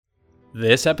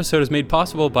This episode is made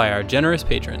possible by our generous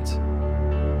patrons.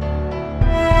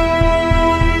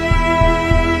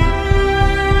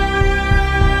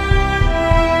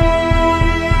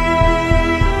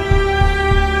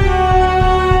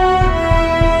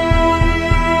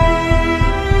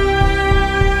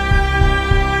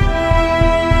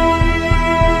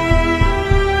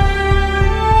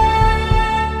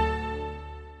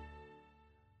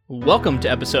 Welcome to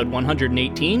episode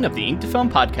 118 of the Ink to Film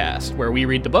podcast, where we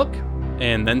read the book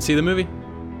And then see the movie.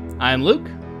 I'm Luke.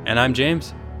 And I'm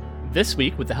James. This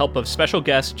week, with the help of special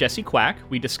guest Jesse Quack,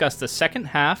 we discuss the second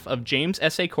half of James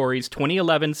S. A. Corey's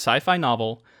 2011 sci-fi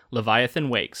novel, Leviathan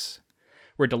Wakes.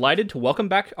 We're delighted to welcome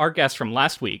back our guest from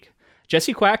last week.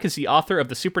 Jesse Quack is the author of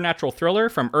the supernatural thriller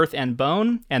From Earth and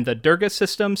Bone and the Durga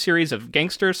System series of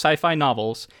gangster sci-fi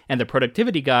novels and the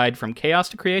productivity guide From Chaos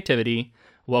to Creativity.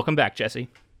 Welcome back, Jesse.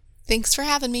 Thanks for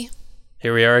having me.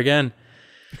 Here we are again.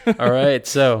 All right,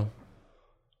 so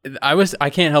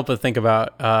I can't help but think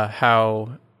about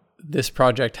how this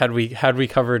project, had we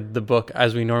covered the book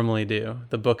as we normally do,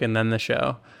 the book and then the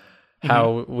show,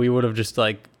 how we would have just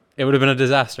it would have been a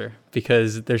disaster,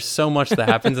 because there's so much that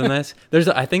happens in this.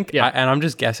 And I'm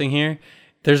just guessing here,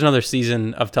 there's another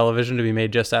season of television to be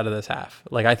made just out of this half.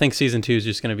 I think season 2 is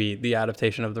just going to be the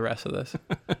adaptation of the rest of this.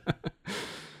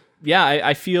 Yeah,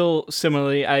 I feel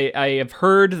similarly. I have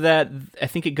heard that I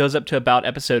think it goes up to about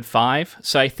episode 5,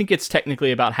 so I think it's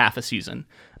technically about half a season.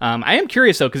 I am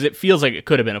curious though, because it feels like it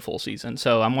could have been a full season.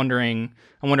 So I'm wondering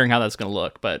how that's going to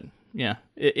look. But yeah,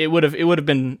 it would have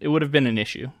been an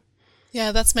issue.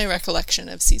 Yeah, that's my recollection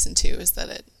of season 2, is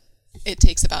that it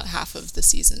takes about half of the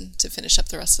season to finish up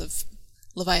the rest of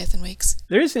Leviathan Wakes.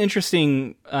 There is an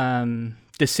interesting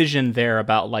decision there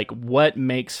about what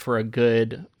makes for a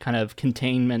good kind of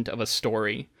containment of a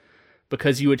story,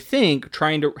 because you would think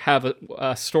trying to have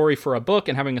a story for a book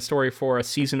and having a story for a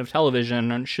season of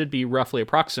television should be roughly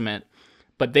approximate,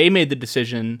 but they made the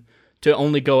decision to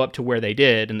only go up to where they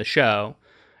did in the show,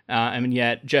 and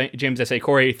yet James S. A.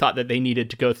 Corey thought that they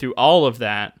needed to go through all of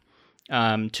that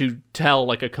to tell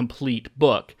a complete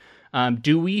book.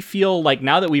 Do we feel like,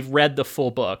 now that we've read the full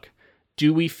book,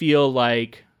 do we feel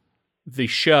like the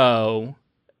show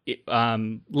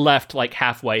left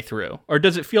halfway through, or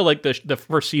does it feel like the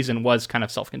first season was kind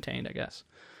of self-contained, I guess?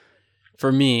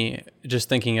 For me, just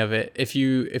thinking of it, if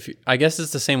you I guess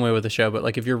it's the same way with the show,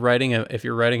 but if you're writing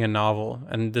a novel,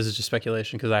 and this is just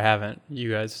speculation because I haven't,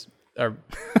 you guys are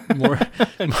more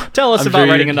tell us about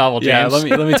writing a novel, James.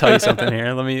 Yeah, let me tell you something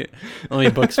here. Let me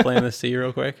book explain this to you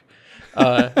real quick.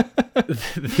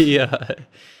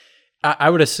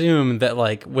 I would assume that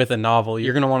with a novel,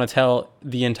 you're going to want to tell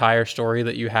the entire story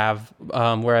that you have,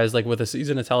 whereas with a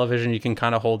season of television, you can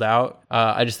kind of hold out.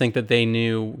 I just think that they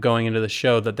knew going into the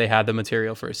show that they had the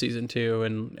material for a season 2,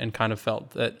 and kind of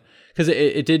felt that, because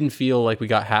it didn't feel like we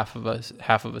got half of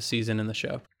a season in the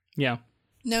show. Yeah.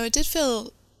 No, it did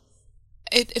feel,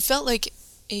 it felt like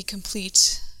a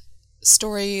complete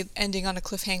story ending on a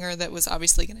cliffhanger that was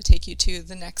obviously going to take you to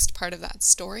the next part of that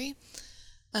story.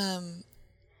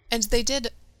 And they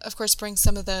did, of course, bring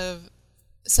some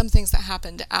things that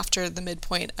happened after the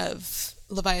midpoint of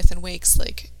Leviathan Wakes,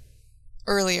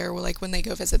 earlier, when they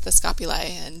go visit the Scopuli,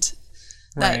 and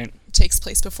that takes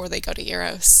place before they go to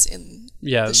Eros in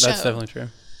the show. That's definitely true.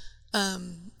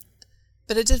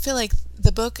 But it did feel like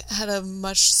the book had a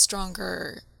much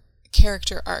stronger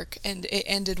character arc, and it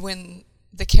ended when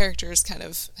the characters kind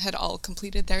of had all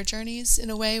completed their journeys in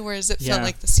a way, whereas it felt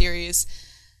like the series,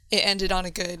 it ended on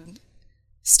a good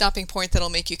stopping point that'll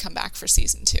make you come back for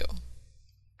season 2.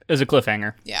 As a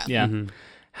cliffhanger. Yeah. Mm-hmm.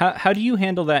 How do you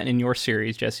handle that in your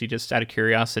series, Jesse? Just out of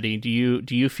curiosity, do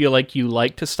you feel like you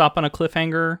like to stop on a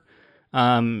cliffhanger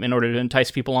in order to entice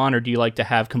people on, or do you like to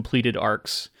have completed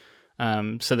arcs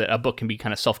so that a book can be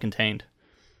kind of self-contained?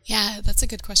 Yeah, that's a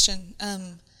good question.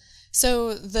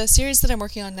 So the series that I'm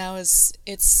working on now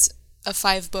it's a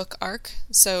 5-book arc,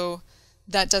 so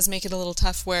that does make it a little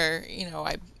tough where,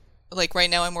 right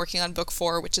now I'm working on book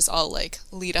 4, which is all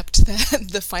lead up to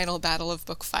the final battle of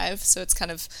book 5. So it's kind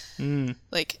of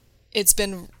it's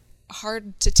been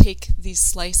hard to take these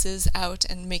slices out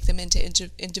and make them into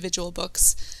individual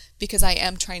books, because I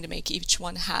am trying to make each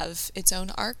one have its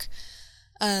own arc.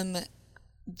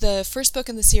 The first book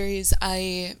in the series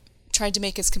I tried to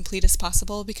make as complete as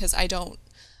possible, because I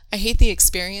hate the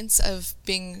experience of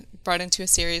being brought into a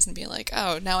series and being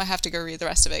oh, now I have to go read the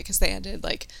rest of it because they ended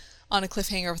on a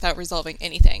cliffhanger without resolving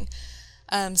anything.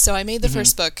 So I made the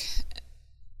first book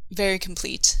very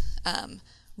complete,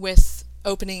 with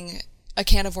opening a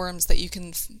can of worms that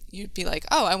you'd be like,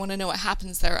 oh, I want to know what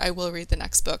happens there. I will read the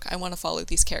next book. I want to follow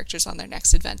these characters on their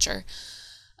next adventure.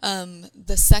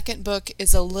 The second book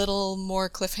is a little more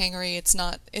cliffhangery. It's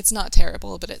not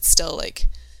terrible, but it's still like,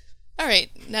 all right,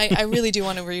 I really do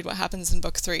want to read what happens in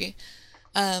book 3.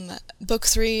 Book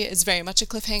 3 is very much a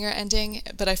cliffhanger ending,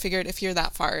 but I figured if you're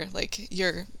that far, like,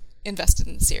 you're invested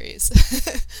in the series.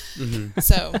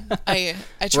 So I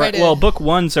try to. Well, book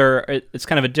 1s it's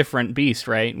kind of a different beast,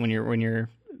 right? When you're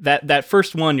that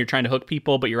first one, you're trying to hook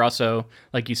people, but you're also,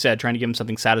 like you said, trying to give them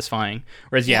something satisfying.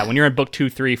 Whereas, when you're in book 2,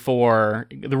 3, 4,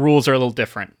 the rules are a little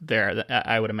different there,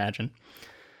 I would imagine.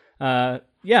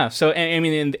 So, I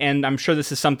mean, and I'm sure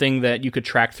this is something that you could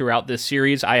track throughout this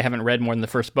series. I haven't read more than the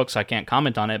first book, so I can't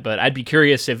comment on it, but I'd be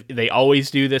curious if they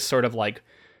always do this sort of like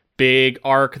big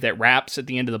arc that wraps at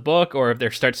the end of the book, or if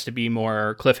there starts to be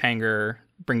more cliffhanger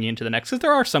bringing you into the next. Because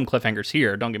there are some cliffhangers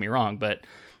here, don't get me wrong, but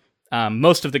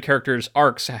most of the characters'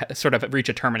 arcs sort of reach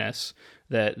a terminus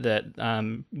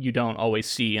that you don't always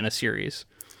see in a series.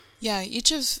 Yeah,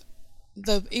 each of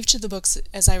the books,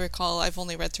 as I recall, I've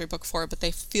only read through book 4, but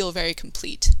they feel very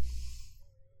complete.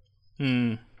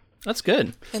 That's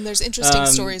good. And there's interesting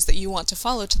stories that you want to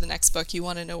follow to the next book. You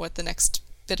want to know what the next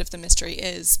bit of the mystery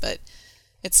is, but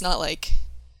it's not like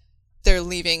they're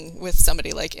leaving with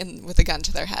somebody like with a gun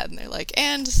to their head and they're like,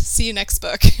 and see you next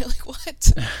book. You're like,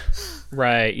 what?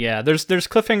 Right, yeah. There's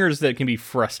cliffhangers that can be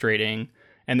frustrating,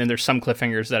 and then there's some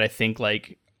cliffhangers that I think,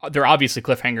 like, they're obviously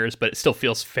cliffhangers, but it still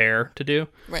feels fair to do.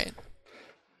 Right.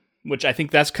 Which I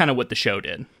think that's kind of what the show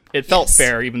did. It felt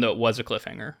fair, even though it was a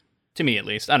cliffhanger. To me, at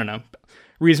least. I don't know.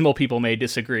 Reasonable people may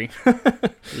disagree.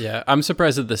 Yeah, I'm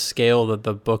surprised at the scale that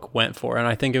the book went for, and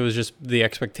I think it was just the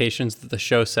expectations that the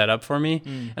show set up for me.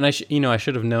 And I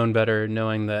should have known better,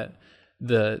 knowing that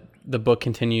the book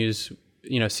continues.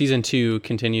 Season 2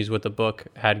 continues what the book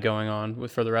had going on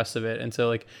for the rest of it, and so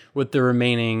like with the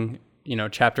remaining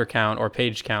chapter count or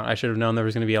page count, I should have known there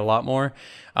was going to be a lot more.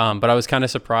 But I was kind of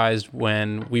surprised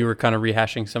when we were kind of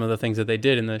rehashing some of the things that they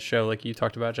did in the show, like you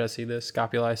talked about, Jesse, the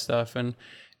scopuli stuff and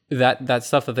that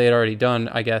stuff that they had already done,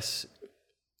 I guess,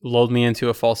 lulled me into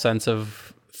a false sense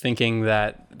of thinking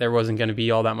that there wasn't going to be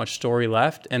all that much story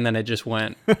left, and then it just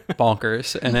went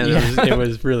bonkers, and it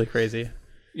was really crazy.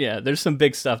 Yeah, there's some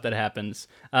big stuff that happens.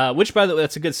 Which, by the way,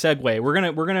 that's a good segue.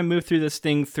 We're gonna move through this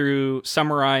thing through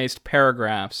summarized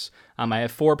paragraphs. I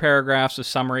have 4 paragraphs of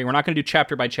summary. We're not going to do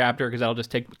chapter by chapter because that'll just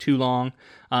take too long.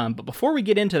 But before we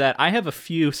get into that, I have a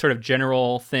few sort of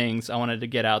general things I wanted to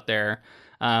get out there.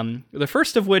 The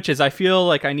first of which is I feel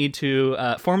like I need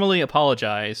to formally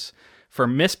apologize for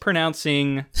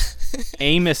mispronouncing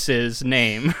Amos's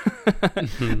name.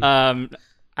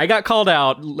 I got called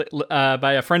out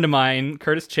by a friend of mine,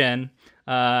 Curtis Chen,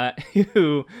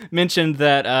 who mentioned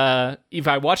that if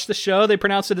I watched the show, they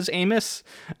pronounce it as Amos.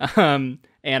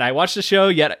 And I watched the show,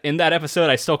 yet in that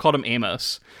episode, I still called him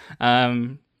Amos.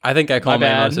 I think I called him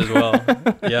Amos as well.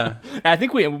 Yeah, I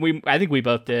think we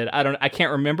both did. I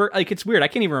can't remember. Like, it's weird. I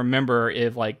can't even remember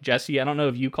if, like, Jesse, I don't know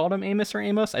if you called him Amos or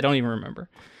Amos. I don't even remember.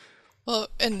 Well,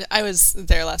 and I was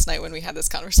there last night when we had this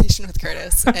conversation with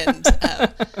Curtis, and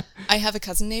I have a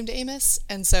cousin named Amos,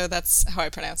 and so that's how I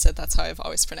pronounce it. That's how I've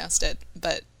always pronounced it.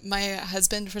 But my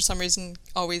husband, for some reason,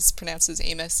 always pronounces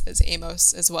Amos as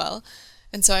Amos as well.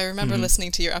 And so I remember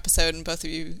listening to your episode and both of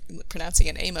you pronouncing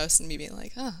it Amos and me being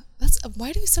like, oh,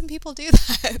 why do some people do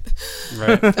that?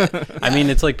 Right. But, yeah. I mean,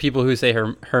 it's like people who say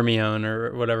Hermione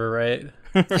or whatever, right?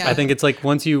 Yeah. I think it's like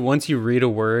once you read a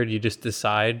word, you just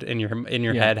decide in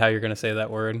your head how you're going to say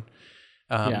that word.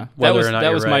 That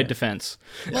was my defense.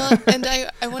 Well, and I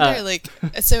wonder, like,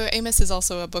 so Amos is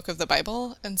also a book of the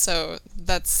Bible, and so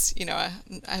that's, I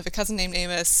have a cousin named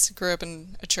Amos, grew up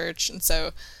in a church, and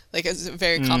so, like, it's a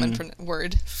very common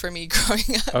word for me growing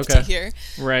up to hear.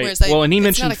 Right. Whereas, and he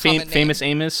mentioned famous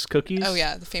Amos cookies. Oh,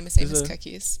 yeah, the famous Amos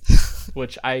cookies.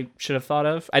 Which I should have thought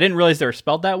of. I didn't realize they were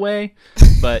spelled that way,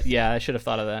 but yeah, I should have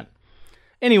thought of that.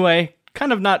 Anyway,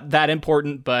 kind of not that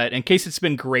important, but in case it's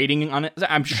been grating on it,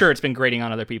 I'm sure it's been grating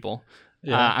on other people.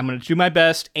 Yeah. I'm going to do my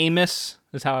best. Amos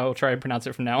is how I will try and pronounce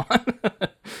it from now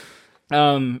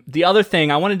on. The other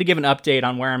thing, I wanted to give an update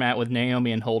on where I'm at with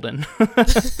Naomi and Holden.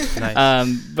 Nice.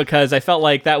 Because I felt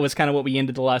like that was kind of what we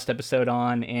ended the last episode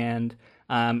on. And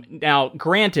now,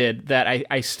 granted that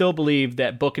I still believe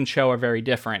that book and show are very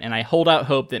different, and I hold out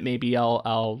hope that maybe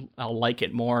I'll like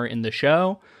it more in the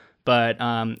show. But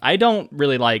I don't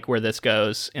really like where this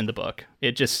goes in the book.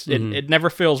 It just it never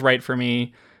feels right for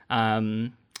me.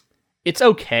 It's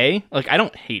okay. Like, I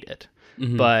don't hate it.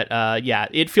 But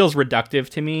it feels reductive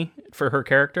to me for her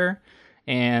character.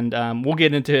 And we'll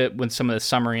get into it with some of the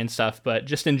summary and stuff. But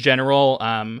just in general,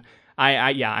 I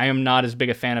am not as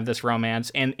big a fan of this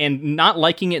romance. And not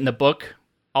liking it in the book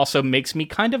also makes me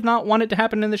kind of not want it to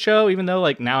happen in the show, even though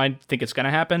like now I think it's going to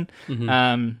happen.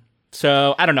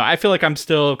 So I don't know. I feel like I'm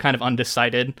still kind of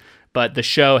undecided, but the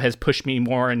show has pushed me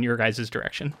more in your guys'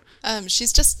 direction.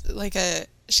 She's just like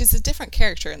she's a different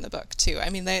character in the book too. I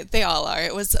mean, they all are.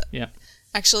 It was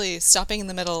actually stopping in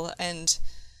the middle and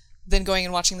then going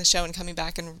and watching the show and coming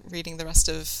back and reading the rest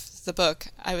of the book.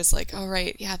 I was like, oh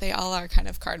right, yeah, they all are kind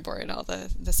of cardboard, all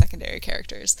the secondary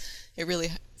characters. It really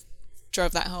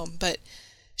drove that home. But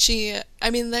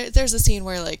there's a scene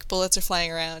where like bullets are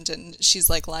flying around and she's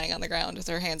like lying on the ground with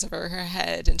her hands over her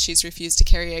head and she's refused to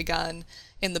carry a gun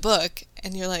in the book,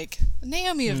 and you're like,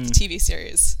 Naomi of the TV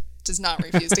series does not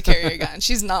refuse to carry a gun.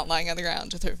 She's not lying on the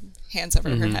ground with her hands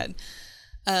over her head.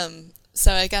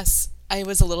 So I guess I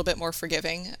was a little bit more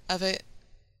forgiving of it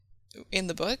in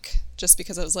the book, just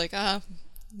because I was like,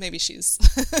 maybe she's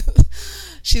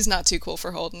she's not too cool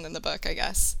for Holden in the book, I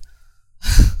guess.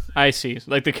 I see.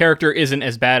 Like the character isn't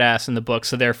as badass in the book,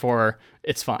 so therefore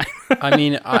it's fine. I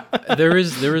mean, there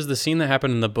was the scene that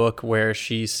happened in the book where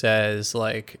she says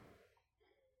like,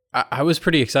 I was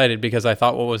pretty excited because I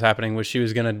thought what was happening was she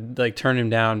was gonna like turn him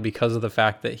down because of the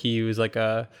fact that he was like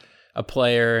a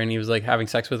player and he was like having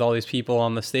sex with all these people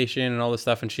on the station and all this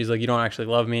stuff, and she's like, you don't actually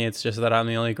love me, it's just that I'm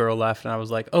the only girl left. And I was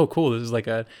like, oh cool, this is like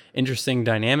a interesting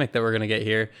dynamic that we're gonna get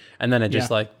here. And then it just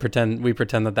like pretend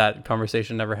that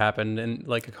conversation never happened, and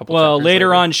like a couple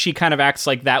later on she kind of acts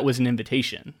like that was an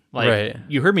invitation, like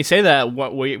you heard me say that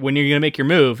when you're gonna make your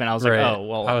move, and I was like, oh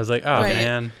well, I was like, oh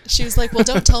man, she was like, well,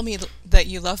 don't tell me that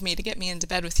you love me to get me into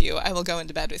bed with you, I will go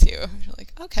into bed with you. You're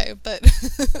like, okay, but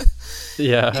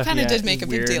yeah, you kind of did make a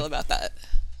big deal about that.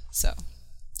 So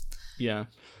yeah,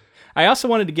 I also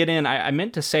wanted to get in, I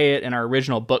meant to say it in our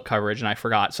original book coverage and I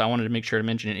forgot, so I wanted to make sure to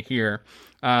mention it here.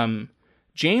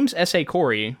 James S.A.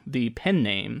 Corey, the pen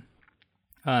name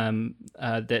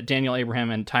that Daniel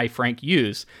Abraham and Ty Frank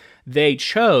use, they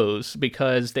chose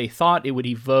because they thought it would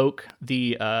evoke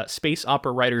the space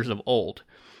opera writers of old.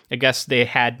 I guess they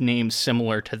had names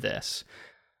similar to this.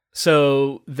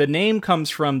 So the name comes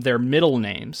from their middle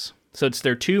names. So it's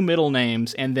their two middle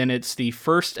names, and then it's the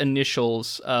first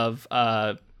initials of,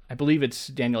 I believe it's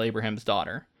Daniel Abraham's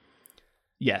daughter.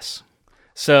 Yes.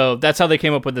 So that's how they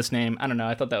came up with this name. I don't know.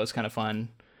 I thought that was kind of fun.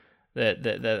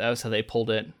 That was how they pulled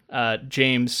it.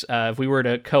 James, if we were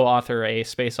to co-author a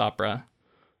space opera,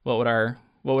 what would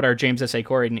our James S.A.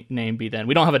 Corey name be then?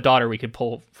 We don't have a daughter we could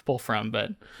pull from,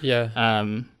 but yeah.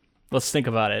 Let's think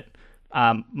about it.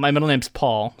 My middle name's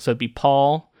Paul, so it'd be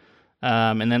Paul.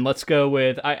 And then let's go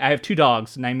with, I have two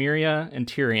dogs, Nymeria and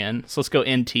Tyrion. So let's go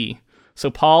NT. So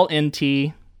Paul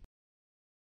NT.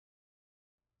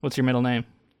 What's your middle name?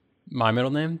 My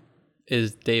middle name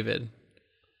is David.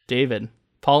 David.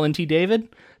 Paul NT David?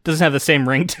 Doesn't have the same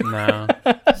ring to it. No.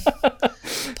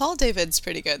 Paul David's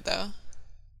pretty good though.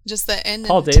 Just the N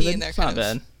Paul and David? T in there kind not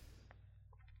of bad.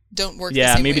 Don't work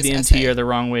Yeah, the same maybe way the as NT SA. are the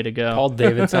wrong way to go. Paul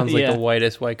David sounds like Yeah. the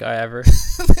whitest white guy ever.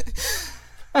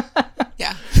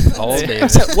 Yeah. Paul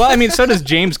David. Well, I mean, so does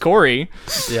James Corey.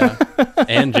 Yeah.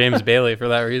 And James Bailey for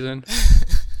that reason.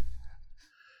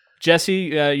 Jesse,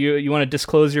 you want to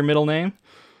disclose your middle name?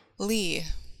 Lee.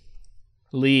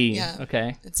 Lee. Yeah.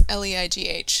 Okay. It's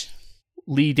Leigh.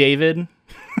 Lee David.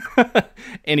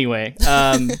 Anyway,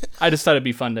 I just thought it'd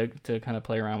be fun to kind of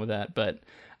play around with that. But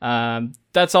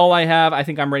that's all I have. I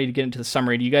think I'm ready to get into the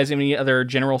summary. Do you guys have any other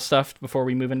general stuff before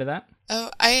we move into that? Oh,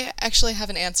 I actually have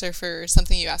an answer for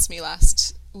something you asked me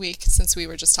last week, since we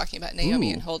were just talking about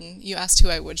Naomi and Holden. You asked who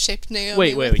I would shape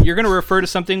Naomi. Wait. You're going to refer to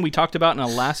something we talked about in a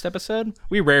last episode?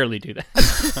 We rarely do that.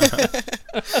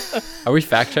 Are we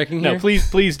fact checking here? No,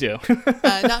 please do.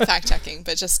 Not fact checking,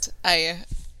 but just I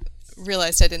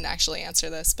realized I didn't actually answer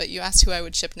this. But you asked who I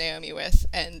would ship Naomi with,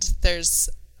 and there's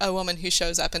a woman who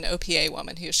shows up, an OPA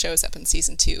woman who shows up in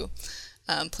season 2,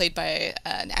 played by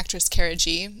an actress, Cara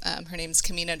G. Her name's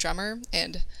Kamina Drummer,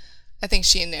 and I think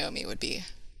she and Naomi would be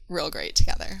real great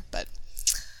together. But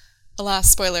alas,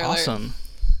 spoiler alert,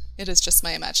 it is just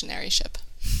my imaginary ship.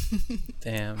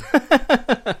 Damn.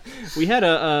 We had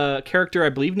a character, I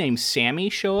believe, named Sammy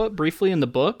show up briefly in the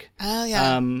book. Oh,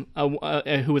 yeah.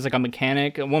 Who was like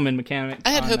a woman mechanic. I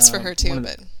had hopes for her too,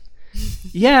 but...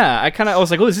 Yeah, I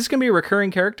was like, oh, is this going to be a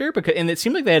recurring character? And it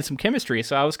seemed like they had some chemistry,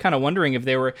 so I was kind of wondering if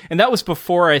they were... And that was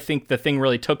before I think the thing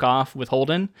really took off with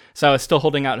Holden, so I was still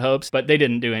holding out hopes, but they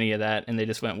didn't do any of that, and they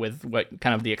just went with what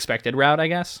kind of the expected route, I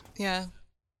guess. Yeah.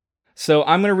 So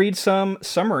I'm going to read some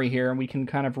summary here, and we can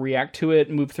kind of react to it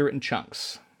and move through it in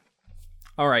chunks.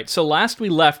 All right, so last we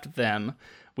left them,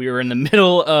 we were in the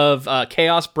middle of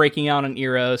chaos breaking out on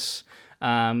Eros.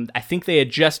 I think they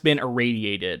had just been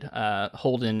irradiated,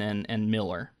 Holden and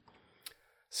Miller.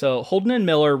 So Holden and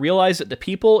Miller realized that the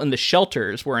people in the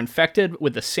shelters were infected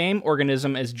with the same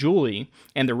organism as Julie,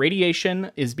 and the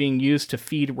radiation is being used to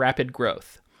feed rapid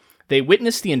growth. They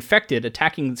witnessed the infected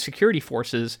attacking security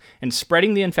forces and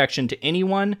spreading the infection to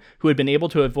anyone who had been able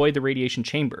to avoid the radiation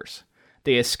chambers.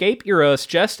 They escape Eros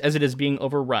just as it is being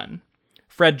overrun.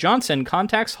 Fred Johnson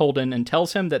contacts Holden and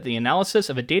tells him that the analysis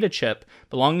of a data chip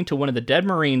belonging to one of the dead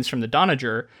Marines from the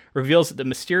Doniger reveals that the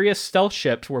mysterious stealth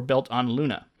ships were built on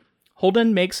Luna.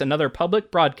 Holden makes another public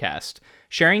broadcast,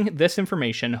 sharing this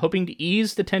information, hoping to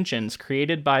ease the tensions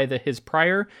created by his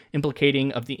prior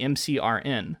implicating of the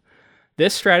MCRN.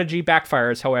 This strategy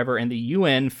backfires, however, and the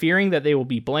UN, fearing that they will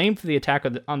be blamed for the attack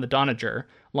on the Doniger,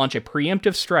 launch a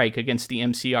preemptive strike against the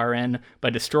MCRN by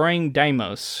destroying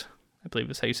Deimos, I believe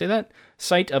is how you say that,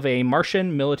 site of a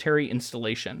Martian military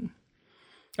installation.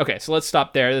 Okay, so let's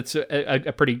stop there. That's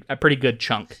a pretty good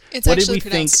chunk. It's what actually did we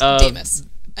think pronounced of Deimos.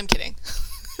 I'm kidding.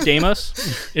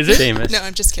 Deimos? Is it? Deimos. No,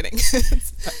 I'm just kidding.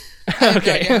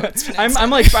 Okay.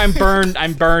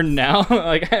 I'm burned now.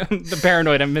 Like the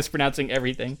paranoid, I'm mispronouncing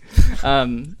everything.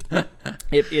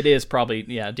 It is probably,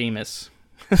 Deimos.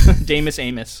 Deimos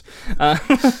Amos.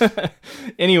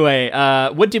 Anyway,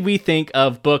 what did we think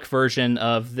of book version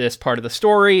of this part of the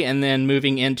story, and then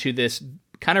moving into this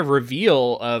kind of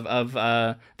reveal of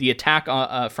the attack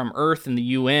from Earth and the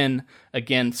UN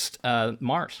against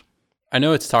Mars? I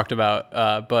know it's talked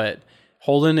about, but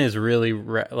Holden is really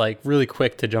really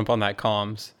quick to jump on that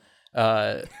comms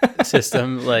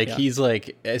system. Like he's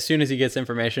like, as soon as he gets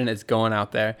information, it's going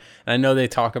out there. And I know they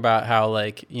talk about how,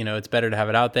 like, you know, it's better to have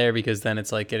it out there because then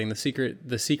it's like getting the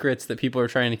secrets that people are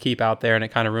trying to keep out there, and it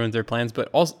kind of ruins their plans. But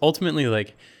also, ultimately,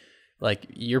 like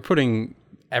you're putting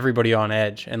everybody on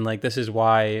edge, and like this is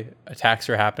why attacks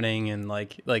are happening. And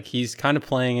like he's kind of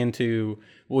playing into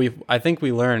I think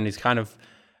we learned he's kind of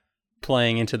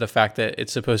playing into the fact that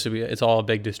it's all a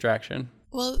big distraction.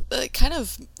 Well, it kind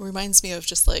of reminds me of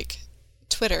just like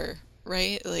Twitter,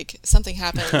 right? Like something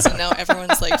happens and now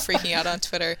everyone's like freaking out on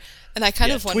Twitter. And I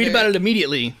kind of wonder, tweet about it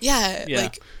immediately. Yeah,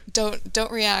 like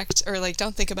don't react, or like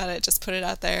don't think about it, just put it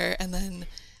out there. And then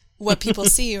what people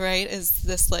see, right, is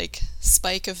this like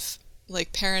spike of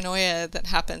like paranoia that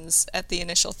happens at the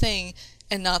initial thing,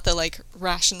 and not the like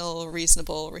rational,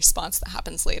 reasonable response that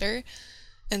happens later.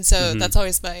 And so that's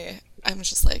always I'm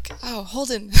just like, oh,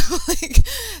 Holden, like,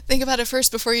 think about it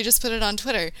first before you just put it on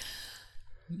Twitter.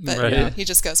 But he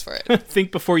just goes for it.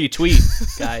 Think before you tweet,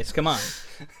 guys. Come on.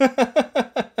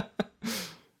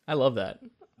 I love that.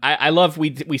 I love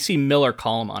we see Miller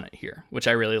column on it here, which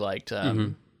I really liked.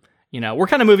 You know, we're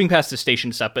kind of moving past the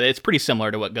station stuff, but it's pretty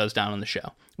similar to what goes down on the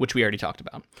show, which we already talked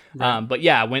about. Right. But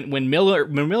yeah, when Miller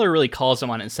really calls him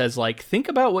on it and says, like, think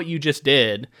about what you just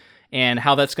did and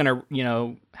how that's going to, you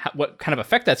know, what kind of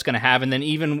effect that's going to have. And then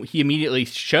even he immediately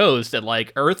shows that,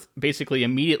 like, Earth basically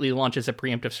immediately launches a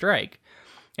preemptive strike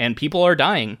and people are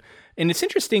dying. And it's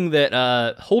interesting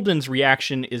that Holden's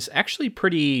reaction is actually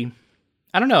pretty,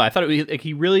 I don't know, I thought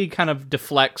he really kind of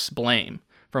deflects blame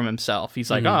from himself.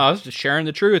 He's like, oh, I was just sharing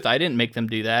the truth. I didn't make them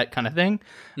do that, kind of thing.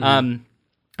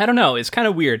 I don't know. It's kind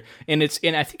of weird. And I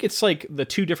think it's like the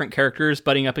two different characters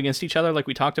butting up against each other, like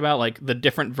we talked about, like the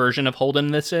different version of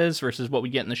Holden this is versus what we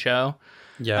get in the show.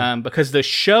 Yeah. Because the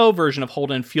show version of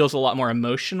Holden feels a lot more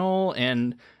emotional,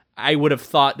 and I would have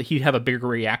thought that he'd have a bigger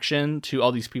reaction to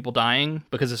all these people dying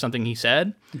because of something he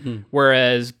said.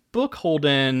 Whereas book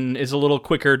Holden is a little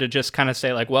quicker to just kind of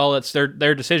say, like, well, it's their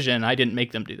decision. I didn't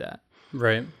make them do that.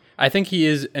 Right. I think he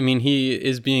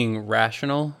is being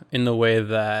rational in the way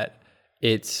that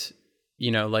it's,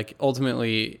 you know, like,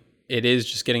 ultimately it is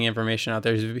just getting information out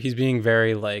there. He's being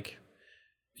very, like,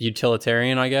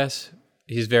 utilitarian, I guess.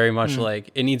 He's very much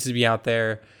like, it needs to be out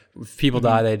there. If people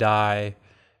die, they die.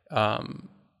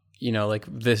 You know, like,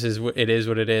 this is what it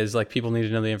is. Like, people need to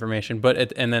know the information. But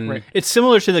it's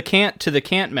similar to the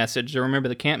Kant message. So remember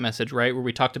the Kant message, right? Where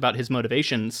we talked about his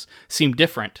motivations seem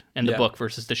different in the book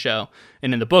versus the show.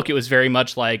 And in the book, it was very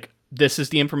much like, this is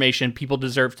the information people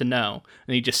deserve to know,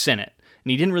 and he just sent it. And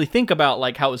he didn't really think about,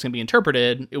 like, how it was going to be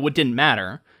interpreted. It didn't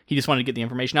matter. He just wanted to get the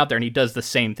information out there, and he does the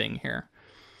same thing here.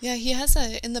 Yeah, he has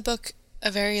in the book a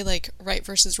very, like, right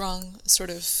versus wrong sort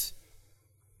of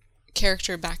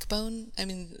character backbone. I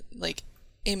mean, like,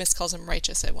 Amos calls him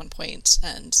righteous at one point,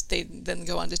 and they then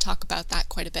go on to talk about that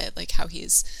quite a bit, like how he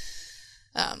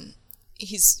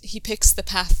picks the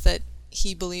path that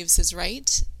he believes is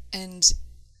right, and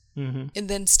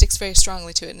then sticks very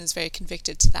strongly to it and is very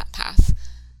convicted to that path.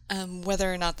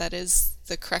 Whether or not that is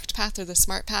the correct path or the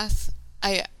smart path,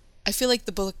 I feel like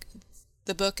the book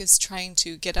is trying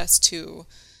to get us to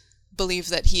believe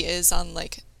that he is on,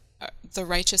 like, the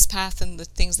righteous path, and the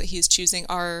things that he is choosing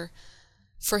are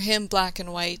for him black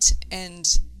and white,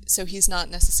 and so he's not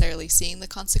necessarily seeing the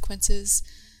consequences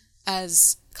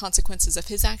as consequences of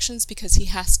his actions because he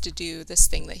has to do this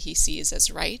thing that he sees as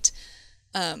right.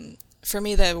 For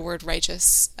me, the word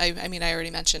righteous, I mean, I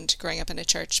already mentioned growing up in a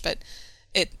church, but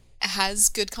it has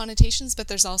good connotations, but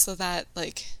there's also that,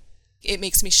 like, it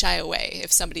makes me shy away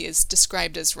if somebody is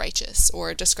described as righteous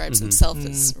or describes themselves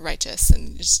as righteous,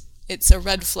 and it's a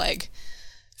red flag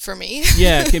for me.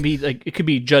 Yeah, it could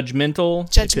be judgmental.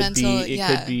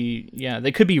 Judgmental,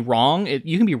 they could be wrong.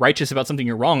 You can be righteous about something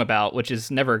you're wrong about, which is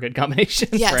never a good combination.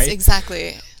 Yes, right?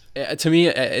 Exactly. To me,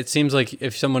 it seems like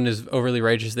if someone is overly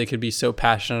righteous, they could be so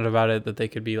passionate about it that they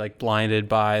could be like blinded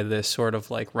by this sort of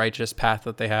like righteous path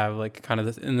that they have, like kind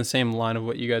of in the same line of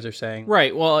what you guys are saying.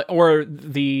 Right. Well, or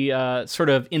the sort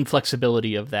of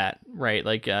inflexibility of that, right?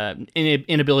 Like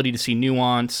inability to see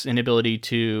nuance, inability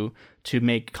to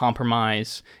make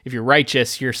compromise. If you're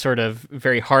righteous, you're sort of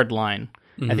very hard line.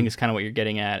 I think is kind of what you're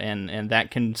getting at, and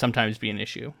that can sometimes be an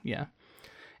issue. Yeah.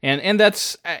 And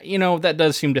that's, that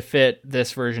does seem to fit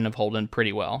this version of Holden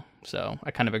pretty well. So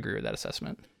I kind of agree with that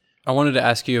assessment. I wanted to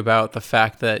ask you about the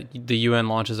fact that the UN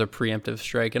launches a preemptive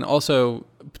strike. And also,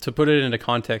 to put it into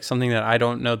context, something that I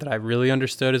don't know that I really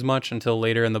understood as much until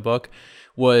later in the book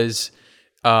was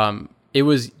it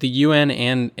was the UN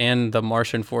and the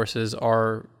Martian forces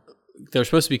they're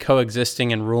supposed to be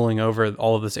coexisting and ruling over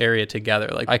all of this area together.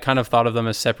 Like, I kind of thought of them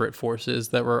as separate forces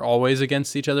that were always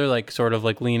against each other, like sort of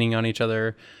like leaning on each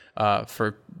other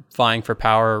for vying for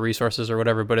power or resources or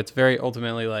whatever. But it's very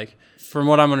ultimately, like, from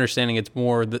what I'm understanding, it's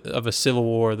more of a civil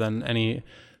war than any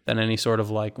sort of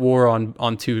like war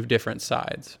on two different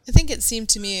sides. I think it seemed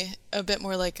to me a bit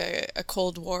more like a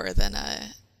Cold War than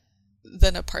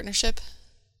a partnership.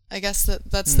 I guess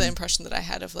that's the impression that I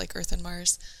had of like Earth and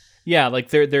Mars. Yeah, like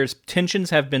there's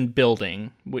tensions have been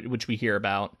building, which we hear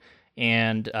about,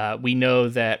 and we know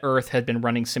that Earth had been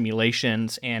running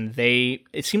simulations, and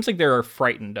it seems like they're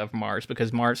frightened of Mars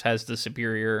because Mars has the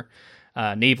superior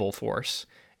naval force,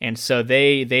 and so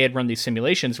they had run these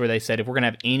simulations where they said if we're going to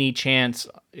have any chance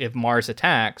if Mars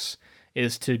attacks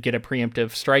is to get a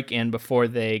preemptive strike in before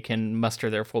they can muster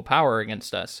their full power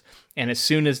against us. And as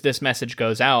soon as this message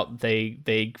goes out,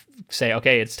 they say,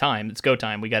 okay, it's time. It's go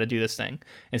time. We got to do this thing.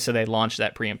 And so they launch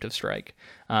that preemptive strike.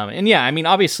 And yeah, I mean,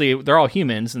 obviously they're all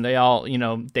humans and they all,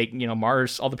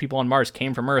 Mars, all the people on Mars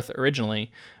came from Earth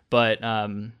originally, but,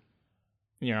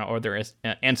 or their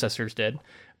ancestors did.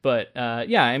 But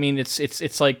yeah, I mean,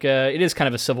 it's like it is kind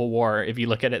of a civil war if you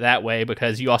look at it that way,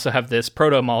 because you also have this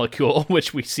proto-molecule,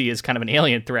 which we see as kind of an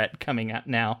alien threat coming out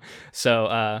now.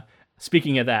 So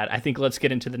speaking of that, I think let's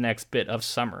get into the next bit of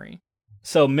summary.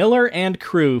 So Miller and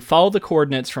crew follow the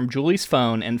coordinates from Julie's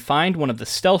phone and find one of the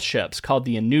stealth ships called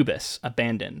the Anubis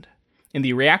abandoned. In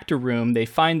the reactor room, they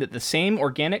find that the same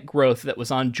organic growth that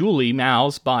was on Julie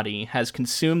Mao's body has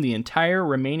consumed the entire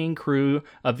remaining crew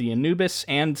of the Anubis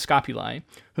and Scopuli,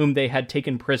 whom they had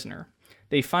taken prisoner.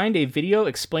 They find a video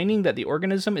explaining that the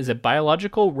organism is a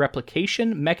biological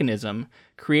replication mechanism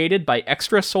created by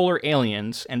extrasolar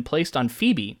aliens and placed on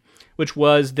Phoebe, which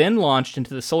was then launched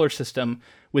into the solar system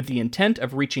with the intent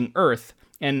of reaching Earth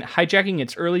and hijacking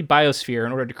its early biosphere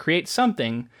in order to create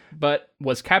something, but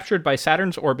was captured by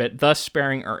Saturn's orbit, thus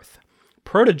sparing Earth.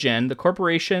 Protogen, the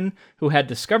corporation who had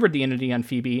discovered the entity on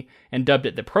Phoebe and dubbed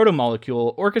it the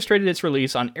protomolecule, orchestrated its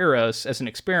release on Eros as an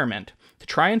experiment to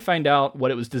try and find out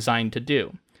what it was designed to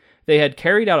do. They had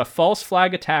carried out a false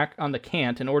flag attack on the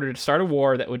Cant in order to start a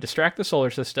war that would distract the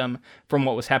solar system from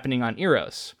what was happening on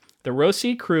Eros. The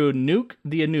Rossi crew nuke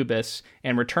the Anubis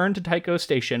and return to Tycho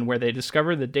Station, where they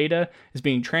discover the data is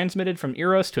being transmitted from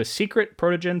Eros to a secret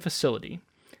Protogen facility.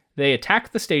 They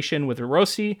attack the station with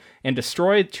Rossi and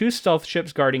destroy 2 stealth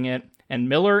ships guarding it, and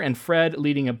Miller and Fred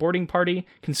leading a boarding party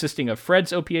consisting of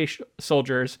Fred's OPA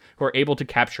soldiers who are able to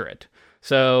capture it.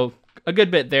 So a good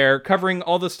bit there, covering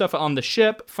all the stuff on the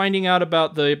ship, finding out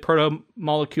about the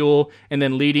proto-molecule, and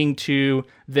then leading to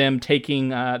them taking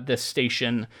this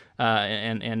station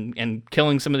and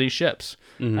killing some of these ships.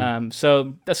 Mm-hmm.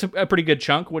 So that's a pretty good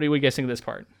chunk. What do you guys think of this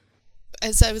part?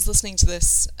 As I was listening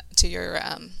to your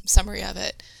summary of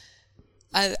it,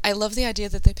 I love the idea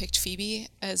that they picked Phoebe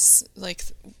as like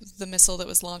the missile that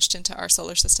was launched into our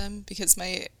solar system, because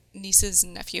my nieces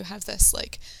and nephew have this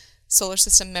like solar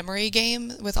system memory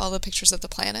game with all the pictures of the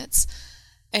planets,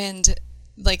 and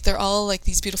like they're all like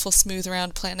these beautiful smooth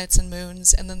round planets and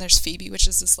moons, and then there's Phoebe, which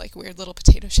is this like weird little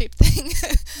potato shaped thing.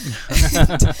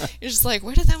 You're just like,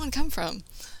 where did that one come from?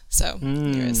 So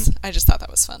anyways, I just thought that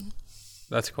was fun.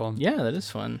 That's cool. Yeah, that is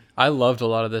fun. I loved a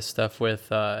lot of this stuff with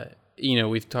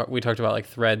we talked about like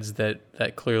threads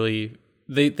that clearly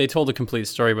they told a complete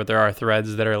story, but there are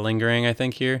threads that are lingering, I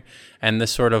think, here. And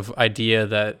this sort of idea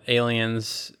that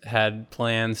aliens had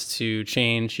plans to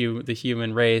change the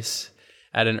human race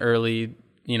at an early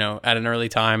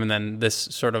time, and then this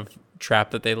sort of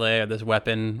trap that they lay, or this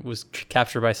weapon was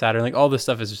captured by Saturn. Like, all this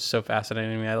stuff is just so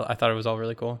fascinating to me. I thought it was all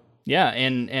really cool. Yeah,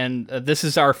 and this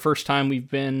is our first time we've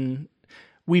been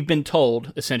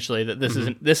told essentially that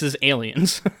this is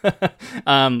aliens,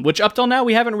 which up till now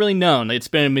we haven't really known. It's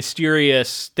been a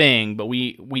mysterious thing, but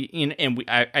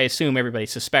I assume everybody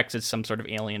suspects it's some sort of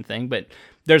alien thing. But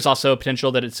there's also a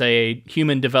potential that it's a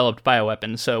human developed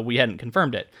bioweapon, so we hadn't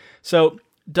confirmed it. So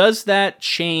does that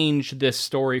change this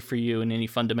story for you in any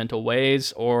fundamental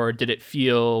ways, or did it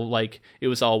feel like it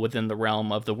was all within the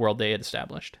realm of the world they had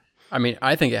established? I mean,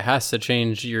 I think it has to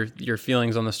change your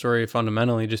feelings on the story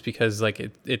fundamentally, just because like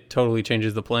it totally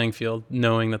changes the playing field,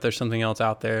 knowing that there's something else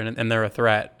out there and they're a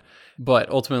threat. But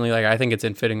ultimately, like, I think it's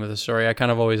in fitting with the story. I kind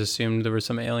of always assumed there was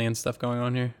some alien stuff going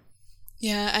on here.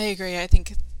 Yeah, I agree. I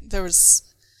think there was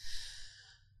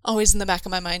always in the back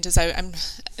of my mind as and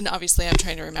obviously I'm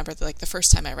trying to remember the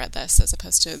first time I read this as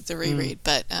opposed to the reread,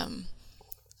 but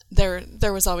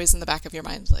there was always in the back of your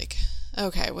mind like,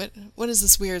 okay, what is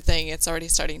this weird thing? It's already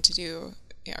starting to do,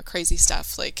 crazy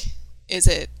stuff. Like, is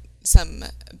it some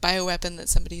bioweapon that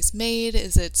somebody's made?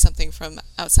 Is it something from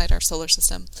outside our solar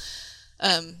system?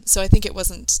 So I think it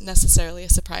wasn't necessarily a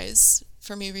surprise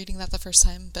for me reading that the first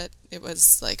time, but it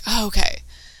was like, oh, okay,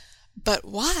 but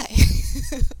why?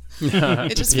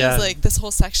 It just feels like this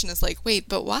whole section is like, wait,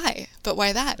 but why? But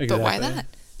why that? Exactly. But why that?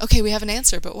 Okay, we have an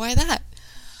answer, but why that?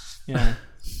 Yeah.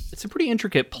 It's a pretty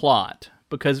intricate plot,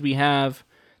 because we have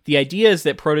the idea is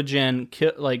that Protogen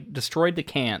destroyed the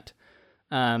Cant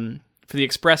for the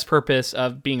express purpose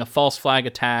of being a false flag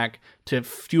attack to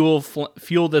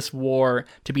fuel this war,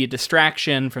 to be a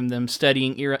distraction from them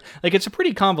studying Era. Like, it's a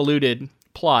pretty convoluted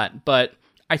plot, but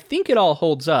I think it all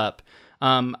holds up.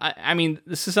 I mean,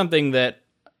 this is something that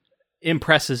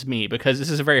impresses me, because this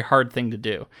is a very hard thing to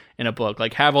do in a book,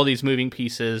 like have all these moving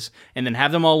pieces and then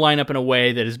have them all line up in a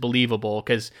way that is believable.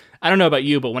 Because I don't know about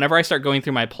you, but whenever I start going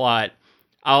through my plot,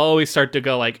 I'll always start to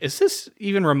go like, is this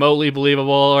even remotely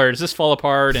believable, or does this fall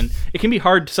apart? And it can be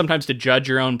hard sometimes to judge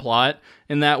your own plot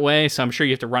in that way, so I'm sure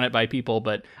you have to run it by people,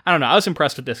 but I don't know, I was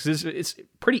impressed with this because it's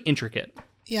pretty intricate.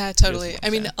 Yeah, totally. I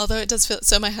mean, although it does feel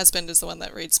so, my husband is the one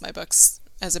that reads my books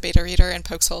as a beta reader and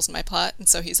pokes holes in my plot, and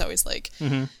so he's always like,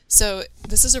 so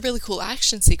this is a really cool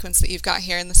action sequence that you've got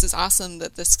here, and this is awesome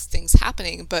that this thing's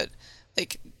happening, but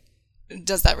like,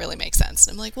 does that really make sense?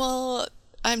 And I'm like, well,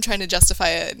 I'm trying to justify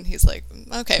it, and he's like,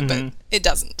 okay, but it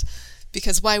doesn't,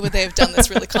 because why would they have done this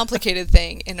really complicated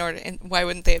thing and why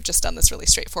wouldn't they have just done this really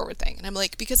straightforward thing? And I'm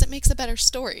like, because it makes a better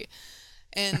story.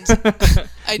 And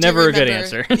I do never remember, a good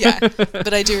answer. Yeah,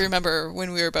 but I do remember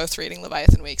when we were both reading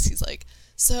Leviathan Weeks, he's like,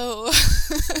 so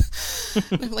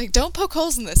I'm like, don't poke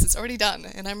holes in this, it's already done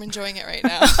and I'm enjoying it right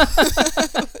now.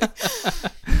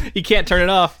 You can't turn it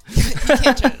off. You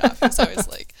can't turn it off. It's always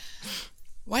like,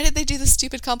 why did they do this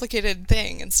stupid complicated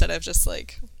thing instead of just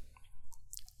like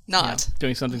not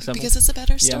doing something simple? Because it's a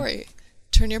better story.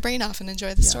 Turn your brain off and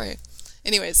enjoy the story.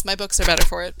 Anyways, my books are better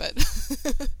for it,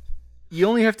 but you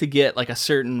only have to get like a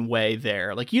certain way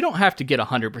there. Like, you don't have to get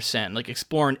 100%. Like,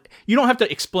 exploring, you don't have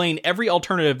to explain every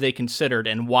alternative they considered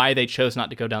and why they chose not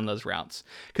to go down those routes,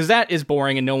 because that is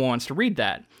boring and no one wants to read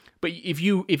that. But if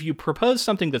you propose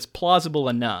something that's plausible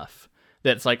enough,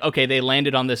 that's like, okay, they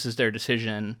landed on this as their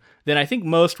decision, then I think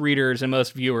most readers and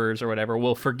most viewers or whatever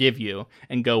will forgive you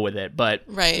and go with it. But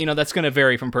that's going to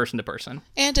vary from person to person.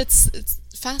 And it's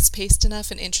fast-paced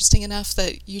enough and interesting enough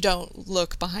that you don't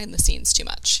look behind the scenes too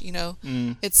much,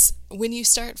 It's when you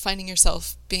start finding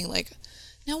yourself being like,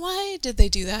 now why did they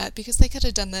do that? Because they could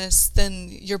have done this, then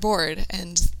you're bored,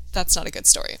 and that's not a good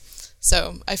story.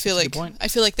 So I feel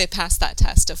like they passed that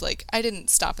test of like, I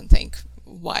didn't stop and think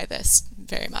why this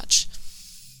very much.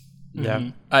 Yeah.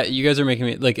 You guys are making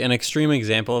me, like, an extreme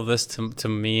example of this to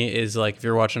me is like if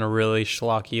you're watching a really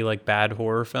schlocky, like, bad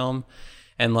horror film,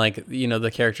 and like,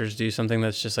 the characters do something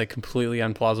that's just like completely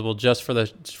implausible just for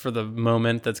the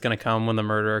moment that's going to come when the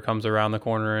murderer comes around the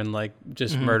corner and like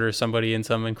just murders somebody in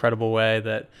some incredible way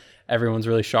that everyone's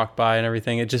really shocked by and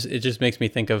everything. It just makes me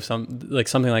think of something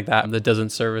like that doesn't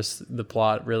service the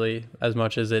plot really as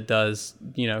much as it does,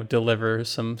 deliver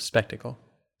some spectacle.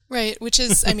 Right, which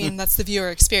is, I mean, that's the viewer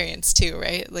experience too,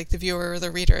 right? Like the viewer or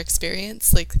the reader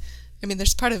experience. Like, I mean,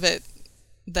 there's part of it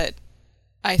that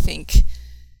I think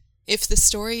if the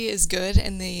story is good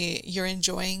and you're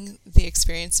enjoying the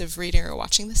experience of reading or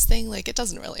watching this thing, like, it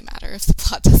doesn't really matter if the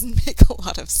plot doesn't make a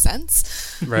lot of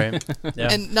sense. Right. Yeah.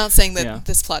 And not saying that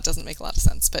this plot doesn't make a lot of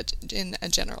sense, but in a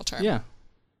general term. Yeah.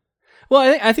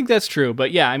 Well, I think that's true,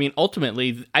 but yeah, I mean,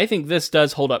 ultimately, I think this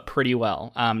does hold up pretty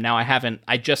well. Now,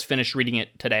 I just finished reading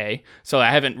it today, so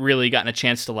I haven't really gotten a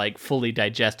chance to like fully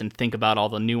digest and think about all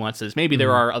the nuances. Maybe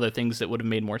there are other things that would have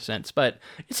made more sense, but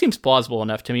it seems plausible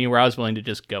enough to me where I was willing to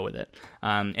just go with it.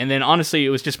 And then honestly, it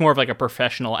was just more of like a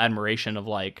professional admiration of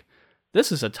like,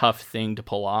 this is a tough thing to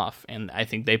pull off, and I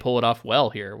think they pull it off well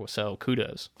here, so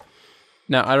kudos.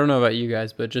 Now, I don't know about you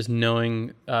guys, but just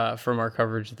knowing from our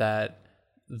coverage that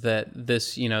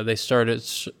this, they sort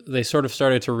of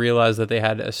started to realize that they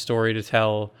had a story to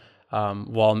tell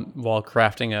while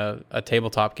crafting a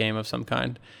tabletop game of some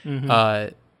kind.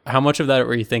 Mm-hmm. How much of that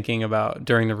were you thinking about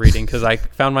during the reading? Because I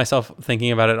found myself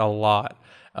thinking about it a lot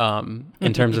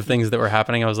in terms of things that were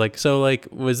happening. I was like, so like,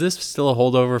 was this still a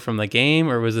holdover from the game,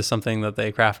 or was this something that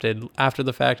they crafted after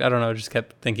the fact? I don't know. I just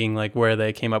kept thinking like where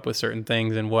they came up with certain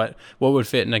things and what would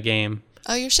fit in a game.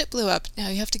 Oh, your ship blew up. Now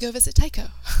you have to go visit Tycho.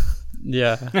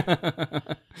 Yeah.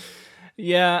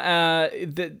 Yeah.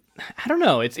 I don't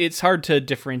know. It's hard to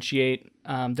differentiate.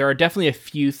 There are definitely a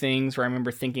few things where I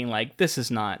remember thinking like, this is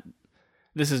not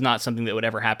something that would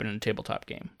ever happen in a tabletop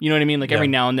game. You know what I mean? Like every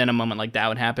now and then a moment like that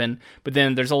would happen, but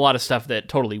then there's a lot of stuff that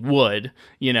totally would,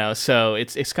 so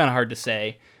it's kind of hard to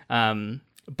say.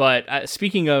 But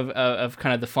speaking of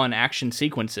kind of the fun action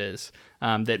sequences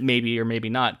that maybe or maybe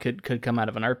not could come out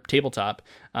of an art tabletop,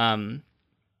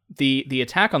 the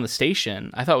attack on the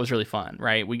station I thought was really fun,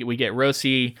 right? We get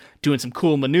Roci doing some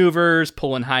cool maneuvers,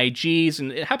 pulling high Gs,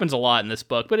 and it happens a lot in this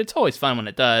book, but it's always fun when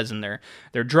it does, and they're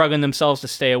drugging themselves to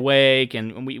stay awake,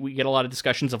 and we get a lot of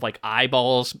discussions of like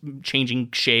eyeballs changing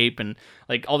shape and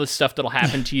like all this stuff that'll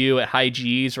happen to you at high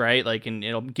Gs, right? Like, and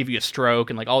it'll give you a stroke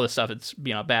and like all this stuff. It's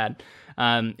bad.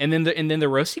 And then the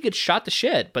Roci gets shot to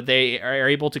shit, but they are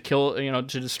able to kill,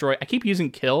 to destroy. I keep using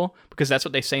kill because that's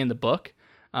what they say in the book.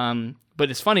 But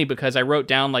it's funny because I wrote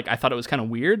down, like, I thought it was kind of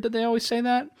weird that they always say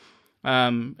that.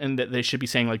 And that they should be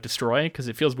saying, like, destroy, because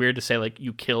it feels weird to say, like,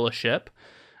 you kill a ship.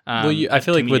 I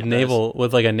feel like with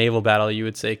a naval battle, you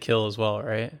would say kill as well,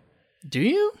 right? Do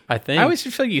you? I think. I always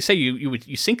feel like you say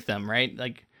you sink them, right?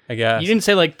 Like, I guess. You didn't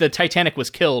say, like, the Titanic was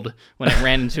killed when it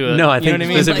ran into a... No, I think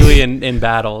specifically in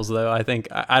battles, though. I think,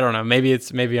 I don't know, maybe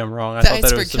I'm wrong. I thought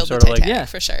that it was some sort of like... Yeah,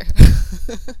 for sure.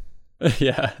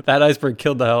 Yeah, that iceberg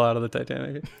killed the hell out of the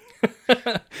Titanic.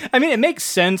 I mean, it makes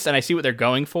sense, and I see what they're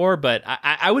going for, but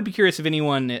I would be curious if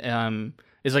anyone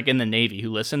is like in the Navy who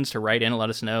listens to write in and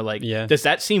let us know. Like, does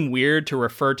that seem weird to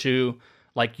refer to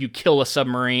like you kill a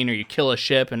submarine or you kill a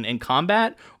ship in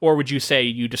combat, or would you say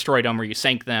you destroyed them or you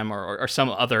sank them or some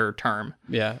other term?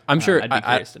 Yeah, I'm sure. I'd be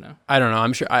curious to know. I don't know.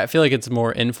 I'm sure. I feel like it's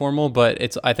more informal,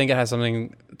 but I think it has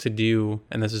something to do,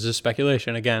 and this is just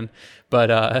speculation again,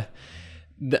 but.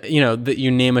 You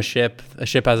name a ship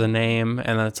has a name,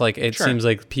 and it's like it seems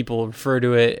like people refer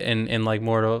to it in like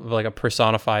more of like a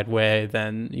personified way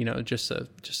than just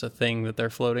a thing that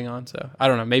they're floating on. So I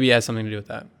don't know, maybe it has something to do with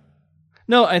that.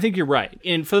 No, I think you're right,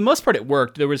 and for the most part it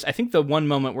worked. There was, I think, the one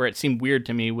moment where it seemed weird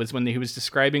to me was when he was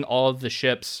describing all of the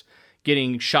ships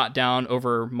getting shot down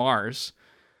over Mars,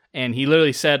 and he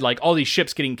literally said like all these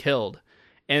ships getting killed,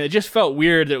 and it just felt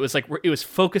weird that it was like it was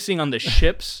focusing on the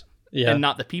ships. Yeah. And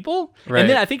not the people. Right. And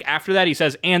then I think after that he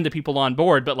says, and the people on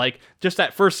board, but like just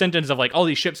that first sentence of like all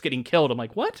these ships getting killed, I'm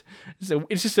like, what? So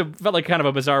it's just felt like kind of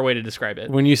a bizarre way to describe it.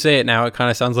 When you say it now, it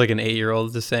kind of sounds like an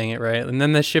 8-year-old just saying it, right? And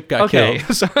then the ship got killed.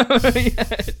 So,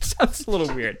 it sounds a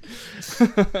little weird.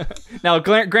 Now,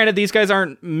 granted, these guys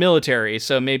aren't military,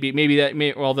 so maybe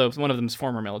that although one of them is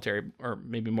former military, or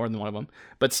maybe more than one of them,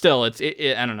 but still, it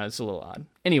I don't know, it's a little odd.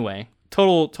 Anyway.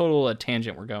 Total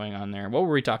tangent we're going on there. What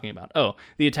were we talking about? Oh,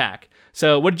 the attack.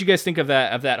 So, what did you guys think of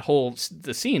that whole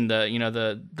the scene, the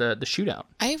shootout?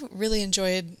 I really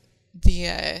enjoyed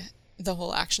the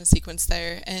whole action sequence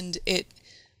there, and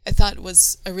I thought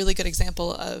was a really good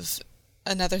example of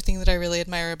another thing that I really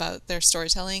admire about their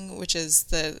storytelling, which is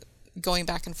the going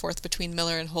back and forth between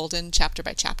Miller and Holden chapter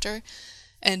by chapter,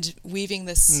 and weaving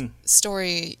this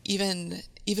story even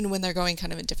when they're going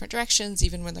kind of in different directions,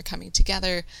 even when they're coming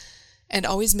together. And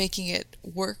always making it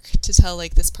work to tell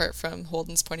like this part from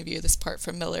Holden's point of view, this part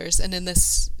from Miller's. And in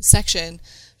this section,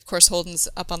 of course, Holden's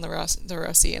up on the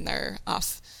Roci and they're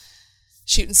off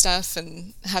shooting stuff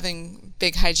and having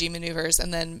big high G maneuvers.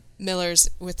 And then Miller's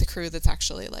with the crew that's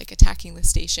actually like attacking the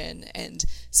station. And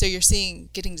so you're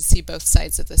getting to see both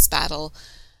sides of this battle.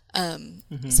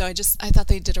 So I thought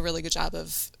they did a really good job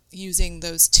of using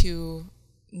those two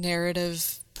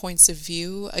narrative points of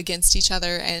view against each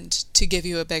other and to give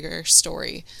you a bigger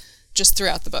story just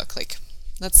throughout the book. Like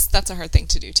that's a hard thing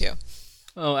to do too.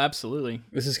 Oh, absolutely.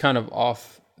 This is kind of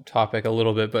off topic a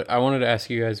little bit, but I wanted to ask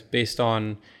you guys based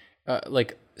on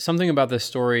like something about this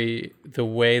story, the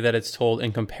way that it's told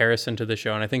in comparison to the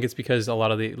show. And I think it's because a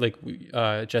lot of the, like,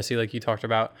 Jesse, like you talked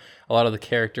about, a lot of the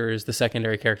characters, the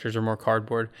secondary characters are more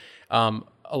cardboard.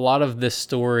 A lot of this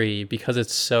story, because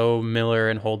it's so Miller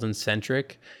and Holden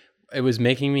centric, it was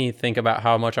making me think about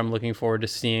how much I'm looking forward to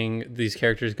seeing these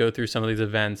characters go through some of these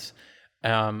events,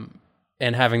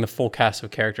 and having the full cast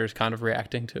of characters kind of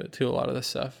reacting to a lot of this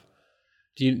stuff.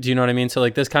 Do you know what I mean? So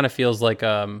like this kind of feels like,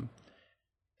 and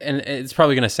it's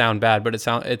probably going to sound bad, but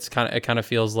it kind of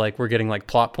feels like we're getting like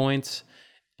plot points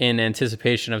in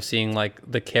anticipation of seeing like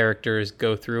the characters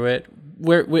go through it.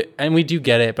 And we do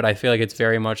get it, but I feel like it's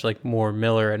very much like more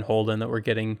Miller and Holden that we're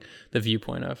getting the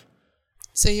viewpoint of.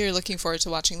 So you're looking forward to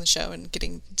watching the show and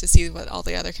getting to see what all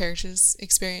the other characters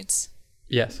experience?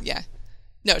 Yes. Yeah.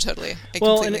 No, totally. I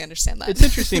completely understand that. It's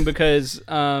interesting because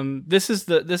this is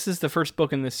the first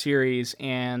book in this series,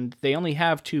 and they only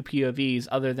have 2 POVs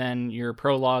other than your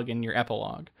prologue and your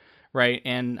epilogue, right?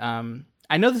 And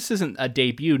I know this isn't a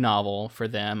debut novel for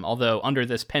them, although under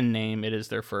this pen name it is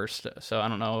their first. So I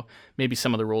don't know, maybe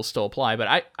some of the rules still apply. But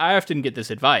I often get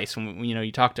this advice when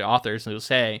you talk to authors, and they'll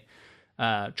say,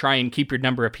 try and keep your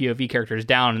number of POV characters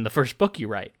down in the first book you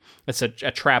write. That's a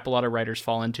trap a lot of writers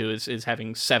fall into, is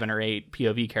having 7 or 8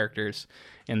 POV characters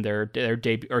in their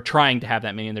debut, or trying to have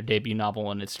that many in their debut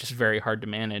novel, and it's just very hard to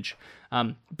manage.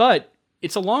 But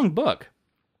it's a long book.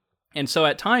 And so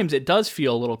at times it does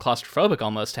feel a little claustrophobic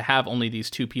almost to have only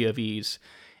these 2 POVs.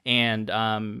 And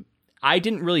I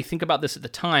didn't really think about this at the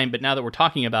time, but now that we're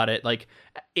talking about it, like,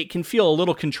 it can feel a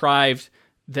little contrived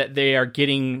that they are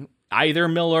getting either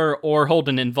Miller or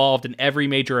Holden involved in every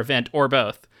major event, or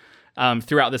both,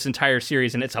 throughout this entire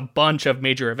series. And it's a bunch of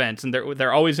major events, and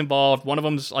they're always involved. One of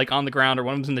them's like on the ground, or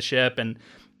one of them's in the ship. And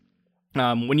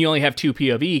when you only have 2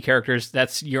 POV characters,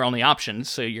 that's your only option.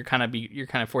 So you're kind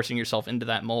of forcing yourself into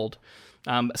that mold.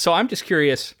 So I'm just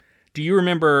curious, do you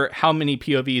remember how many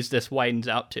POVs this widens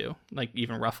out to, like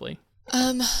even roughly?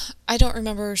 I don't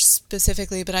remember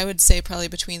specifically, but I would say probably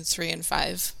between 3 and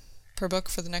 5 per book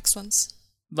for the next ones.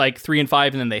 Like 3 and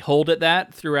 5, and then they hold at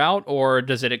that throughout, or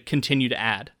does it continue to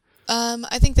add?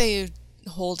 I think they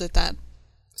hold at that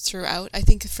throughout. I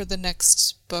think for the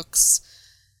next books,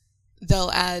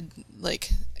 they'll add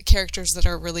like characters that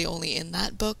are really only in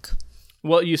that book.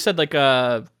 Well, you said like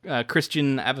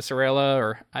Christian Avasarala,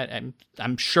 or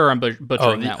I'm sure I'm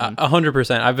butchering that one.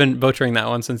 100%. I've been butchering that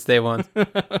one since day one.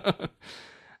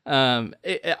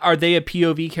 Are they a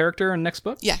POV character in next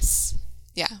book? Yes.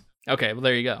 Yeah. Okay, well,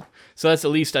 there you go. So that's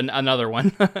at least another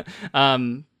one.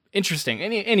 Interesting.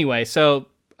 Anyway, so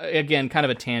again, kind of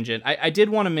a tangent. I did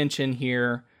want to mention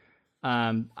here,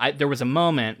 there was a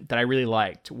moment that I really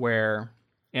liked where,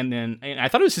 and I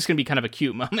thought it was just going to be kind of a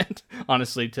cute moment,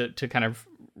 honestly, to kind of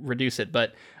reduce it,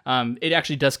 but it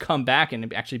actually does come back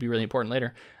and actually be really important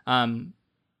later.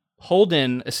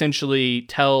 Holden essentially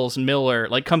tells Miller,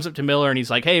 like comes up to Miller and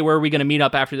he's like, "Hey, where are we going to meet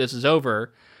up after this is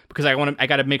over? Because I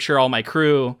got to make sure all my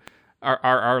crew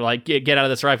are like, get out of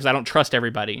this alive, because I don't trust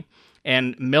everybody."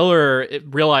 And Miller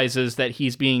realizes that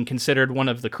he's being considered one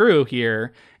of the crew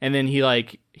here, and then he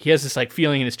has this like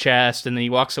feeling in his chest, and then he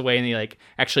walks away and he like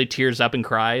actually tears up and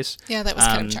cries. Yeah, that was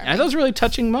kind of charming. And that was a really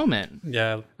touching moment.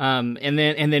 Yeah. And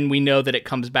then we know that it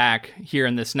comes back here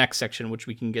in this next section, which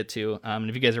we can get to. And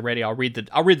if you guys are ready, I'll read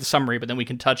the summary, but then we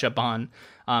can touch up on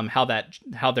how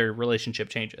their relationship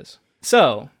changes.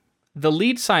 So, the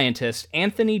lead scientist,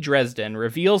 Anthony Dresden,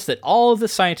 reveals that all of the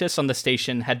scientists on the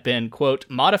station had been, quote,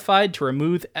 modified to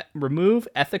remove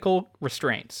ethical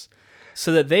restraints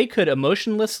so that they could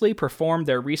emotionlessly perform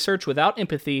their research without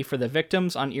empathy for the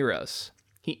victims on Eros.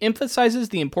 He emphasizes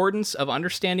the importance of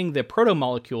understanding the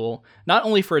protomolecule not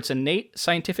only for its innate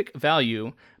scientific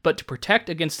value, but to protect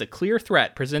against the clear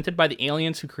threat presented by the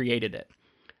aliens who created it.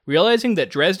 Realizing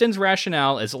that Dresden's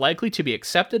rationale is likely to be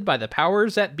accepted by the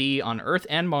powers that be on Earth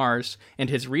and Mars, and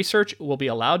his research will be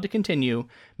allowed to continue,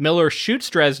 Miller shoots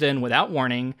Dresden without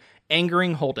warning,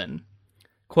 angering Holden.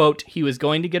 Quote, "He was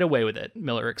going to get away with it,"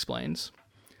 Miller explains.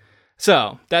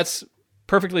 So, that's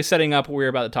perfectly setting up what we're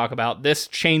about to talk about. This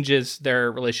changes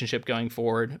their relationship going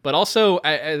forward, but also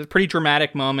a pretty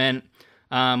dramatic moment.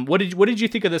 What did you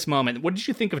think of this moment? What did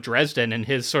you think of Dresden and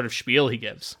his sort of spiel he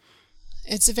gives?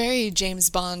 It's a very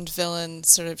James Bond villain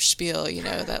sort of spiel,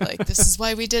 that like, this is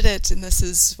why we did it, and this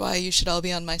is why you should all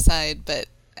be on my side.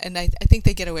 And I think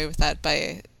they get away with that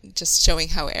by just showing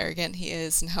how arrogant he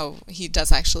is and how he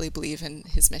does actually believe in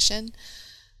his mission.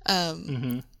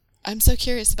 I'm so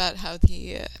curious about how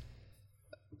the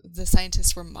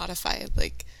scientists were modified.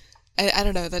 Like, I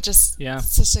don't know, that just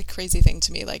such a crazy thing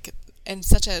to me. Like, and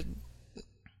such a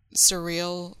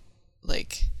surreal,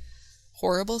 like,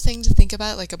 horrible thing to think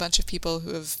about, like a bunch of people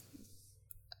who have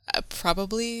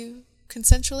probably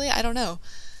consensually, I don't know,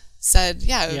 said,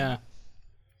 yeah,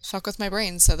 fuck with my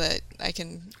brain so that I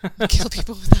can kill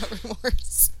people without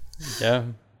remorse. Yeah.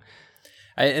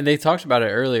 And they talked about it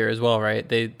earlier as well, right?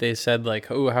 They said like,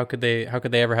 oh, how could they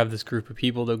ever have this group of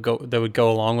people that would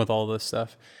go along with all this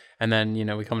stuff? And then,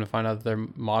 we come to find out that they're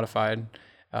modified.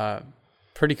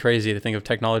 Pretty crazy to think of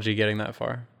technology getting that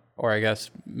far, or I guess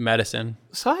medicine.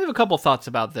 So I have a couple thoughts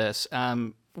about this.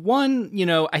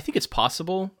 One, I think it's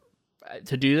possible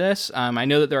to do this. I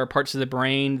know that there are parts of the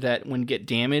brain that when get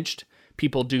damaged,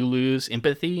 people do lose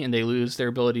empathy and they lose their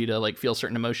ability to like feel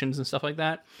certain emotions and stuff like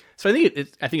that. So I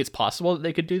think it's possible that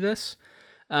they could do this.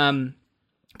 But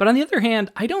on the other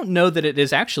hand, I don't know that it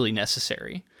is actually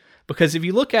necessary, because if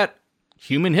you look at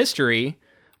human history,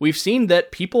 we've seen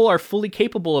that people are fully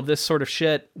capable of this sort of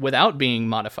shit without being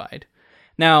modified.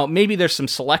 Now, maybe there's some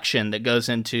selection that goes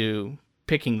into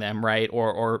picking them, right?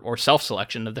 Or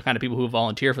self-selection of the kind of people who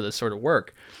volunteer for this sort of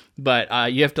work.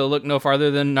 But you have to look no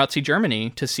farther than Nazi Germany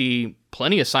to see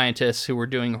plenty of scientists who were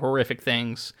doing horrific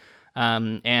things,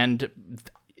 and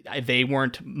they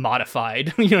weren't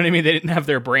modified. You know what I mean? They didn't have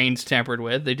their brains tampered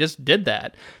with. They just did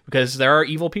that because there are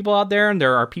evil people out there, and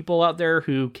there are people out there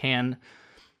who can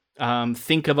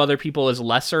think of other people as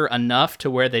lesser enough to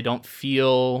where they don't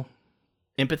feel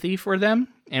empathy for them.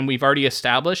 And we've already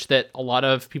established that a lot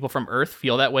of people from Earth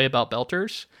feel that way about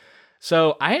Belters.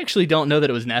 So I actually don't know that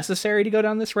it was necessary to go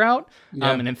down this route.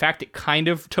 Yeah. And in fact, it kind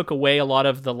of took away a lot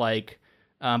of the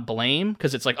blame,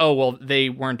 because it's like, oh, well, they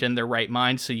weren't in their right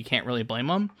mind, so you can't really blame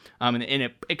them. And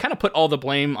it kind of put all the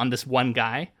blame on this one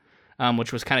guy,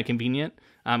 which was kind of convenient,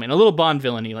 and a little Bond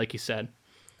villainy, like you said.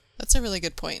 That's a really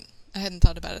good point. I hadn't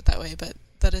thought about it that way, but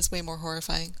that is way more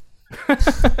horrifying.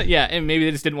 Yeah, and maybe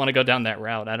they just didn't want to go down that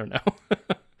route. I don't know.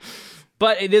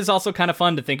 But it is also kind of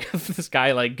fun to think of this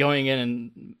guy like going in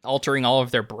and altering all of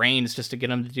their brains just to get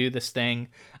them to do this thing.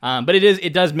 But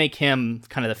it does make him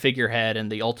kind of the figurehead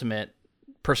and the ultimate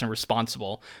person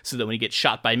responsible, so that when he gets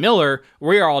shot by Miller,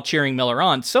 we are all cheering Miller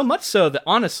on. So much so that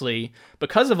honestly,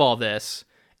 because of all this,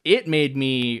 it made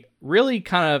me really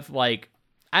kind of like,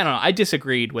 I don't know, I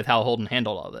disagreed with how Holden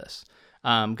handled all this.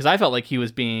 Because I felt like he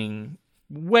was being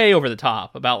way over the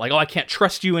top about like, oh, I can't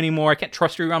trust you anymore. I can't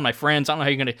trust you around my friends. I don't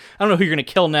know who you're gonna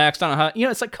kill next. I don't know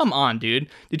how. It's like, come on, dude.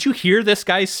 Did you hear this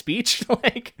guy's speech?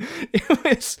 Like,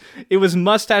 it was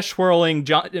mustache swirling,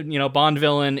 Bond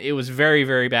villain. It was very,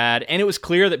 very bad, and it was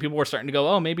clear that people were starting to go,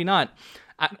 oh, maybe not.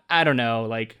 I don't know.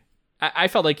 Like, I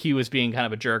felt like he was being kind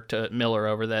of a jerk to Miller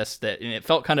over this. And it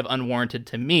felt kind of unwarranted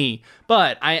to me.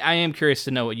 But I am curious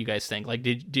to know what you guys think. Like,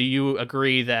 do you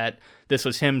agree that this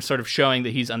was him sort of showing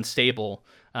that he's unstable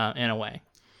in a way?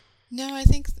 No, I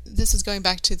think this is going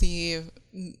back to the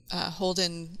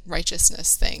Holden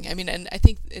righteousness thing. I mean, and I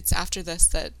think it's after this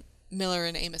that Miller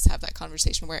and Amos have that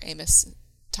conversation where Amos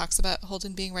talks about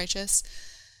Holden being righteous.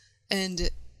 And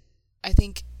I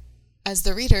think as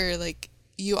the reader, like,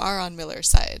 you are on Miller's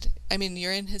side. I mean,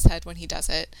 you're in his head when he does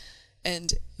it,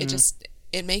 and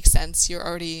it makes sense. You're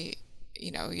already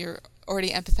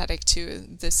empathetic to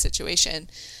this situation.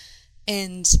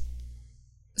 And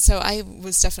so I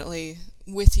was definitely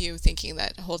with you thinking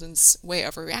that Holden's way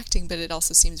overreacting, but it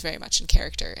also seems very much in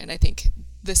character. And I think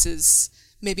this is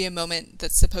maybe a moment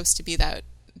that's supposed to be that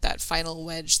final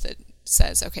wedge that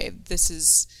says, okay, this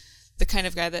is the kind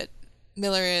of guy that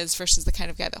Miller is versus the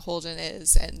kind of guy that Holden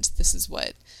is. And this is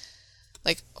what,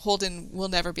 like, Holden will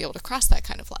never be able to cross that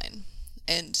kind of line.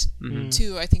 And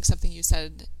two, I think something you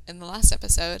said in the last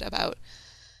episode about,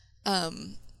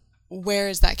 where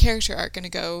is that character arc going to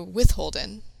go with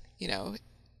Holden?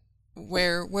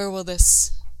 Where will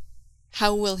this,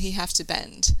 how will he have to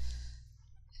bend?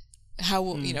 How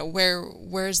will,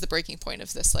 where is the breaking point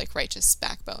of this, like, righteous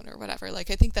backbone or whatever? Like,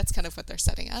 I think that's kind of what they're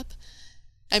setting up.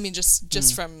 I mean,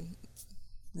 just from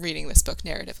reading this book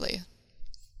narratively.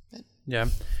 But. Yeah.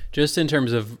 Just in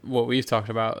terms of what we've talked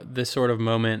about, this sort of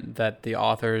moment that the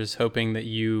author is hoping that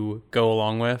you go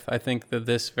along with, I think that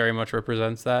this very much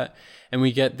represents that. And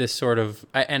we get this sort of,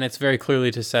 and it's very clearly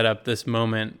to set up this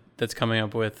moment that's coming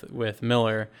up with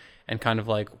Miller and kind of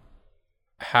like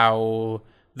how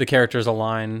the characters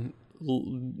align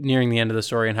nearing the end of the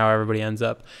story and how everybody ends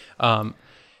up.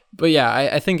 But yeah,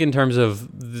 I think in terms of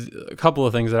a couple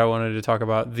of things that I wanted to talk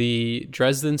about, the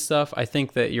Dresden stuff, I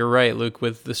think that you're right, Luke,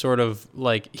 with the sort of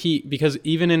like because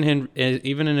even in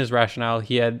his rationale,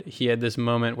 he had this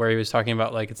moment where he was talking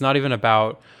about like, it's not even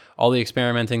about all the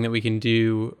experimenting that we can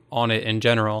do on it in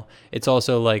general. It's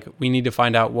also like we need to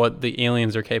find out what the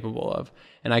aliens are capable of.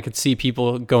 And I could see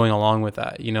people going along with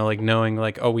that, you know, like knowing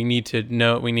like, oh, we need to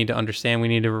know, we need to understand, we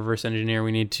need to reverse engineer,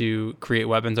 we need to create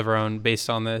weapons of our own based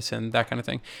on this and that kind of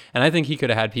thing. And I think he could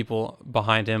have had people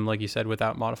behind him, like you said,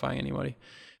 without modifying anybody.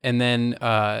 And then,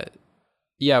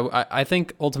 yeah, I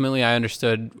think ultimately I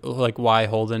understood like why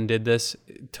Holden did this.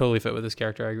 It totally fit with his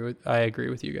character. I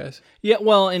agree with you guys. Yeah,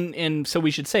 well, and so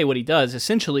we should say what he does.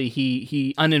 Essentially,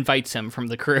 he uninvites him from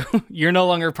the crew. You're no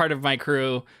longer part of my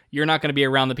crew. You're not going to be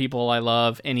around the people I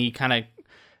love, and he kind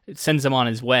of sends him on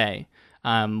his way,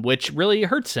 which really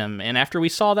hurts him. And after we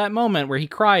saw that moment where he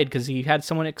cried because he had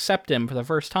someone accept him for the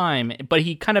first time, but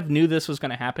he kind of knew this was going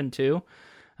to happen too.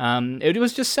 It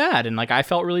was just sad, and like I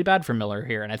felt really bad for Miller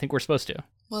here, and I think we're supposed to.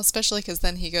 Well, especially because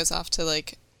then he goes off to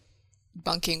like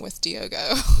bunking with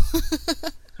Diogo.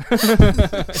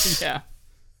 Yeah,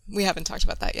 we haven't talked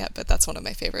about that yet, but that's one of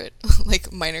my favorite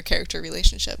like minor character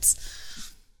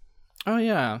relationships. Oh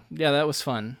yeah, that was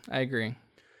fun. I agree.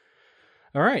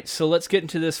 All right, so let's get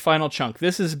into this final chunk.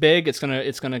 This is big. It's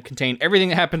gonna contain everything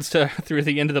that happens through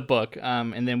the end of the book,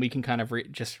 and then we can kind of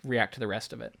just react to the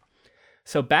rest of it.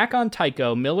 So back on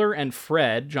Tycho, Miller and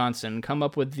Fred Johnson come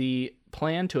up with the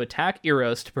plan to attack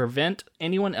Eros to prevent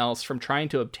anyone else from trying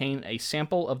to obtain a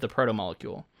sample of the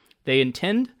protomolecule. They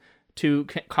intend to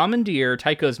commandeer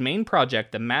Tycho's main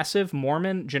project, the massive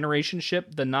Mormon generation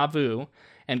ship, the Nauvoo,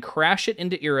 and crash it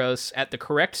into Eros at the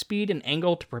correct speed and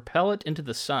angle to propel it into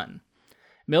the sun.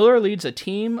 Miller leads a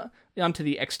team onto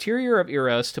the exterior of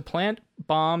Eros to plant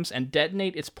bombs and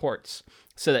detonate its ports,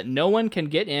 so that no one can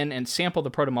get in and sample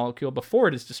the protomolecule before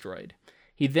it is destroyed.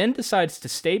 He then decides to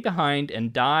stay behind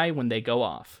and die when they go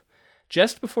off.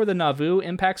 Just before the Nauvoo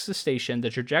impacts the station,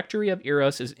 the trajectory of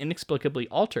Eros is inexplicably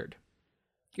altered.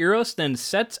 Eros then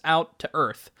sets out to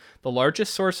Earth, the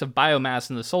largest source of biomass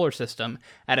in the solar system,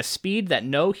 at a speed that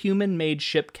no human-made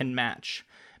ship can match.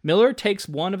 Miller takes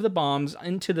one of the bombs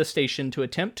into the station to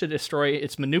attempt to destroy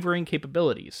its maneuvering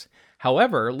capabilities.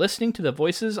 However, listening to the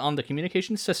voices on the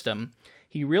communication system,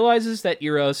 he realizes that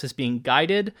Eros is being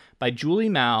guided by Julie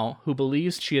Mao, who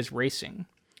believes she is racing.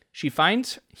 He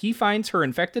finds her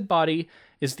infected body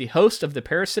is the host of the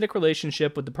parasitic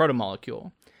relationship with the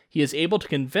protomolecule. He is able to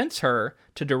convince her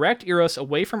to direct Eros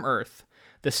away from Earth.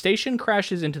 The station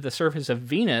crashes into the surface of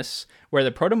Venus, where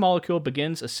the protomolecule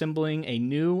begins assembling a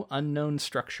new unknown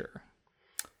structure.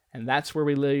 And that's where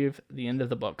we leave the end of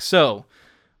the book. So,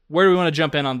 where do we want to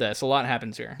jump in on this? A lot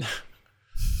happens here.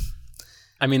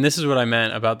 I mean, this is what I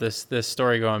meant about this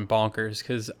story going bonkers,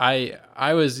 because I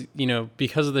was, you know,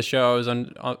 because of the show, I was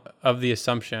of the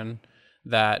assumption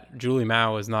that Julie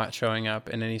Mao was not showing up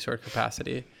in any sort of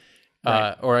capacity.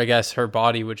 Right. Or I guess her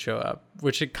body would show up,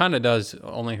 which it kind of does,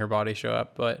 only her body show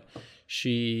up, but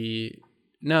she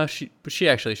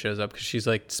actually shows up because she's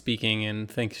like speaking and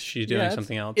thinks she's doing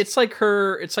something else. It's like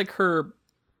her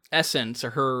essence or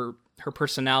her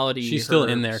personality. She's still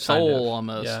in there, soul kind of.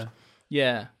 Almost.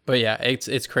 Yeah. But yeah,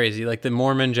 it's crazy. Like the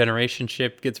Mormon generation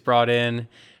ship gets brought in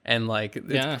and like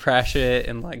they crash it,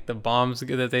 and like the bombs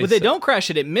that they. But they don't crash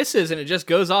it; it misses and it just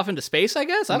goes off into space. I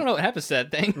guess I don't know what happens to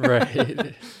that thing.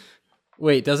 Right.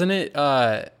 Wait, doesn't it?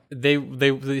 They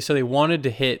wanted to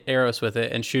hit Eros with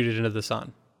it and shoot it into the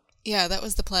sun. Yeah, that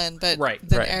was the plan, but right.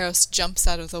 Eros jumps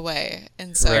out of the way,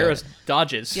 and so Eros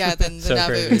dodges. Yeah, then the So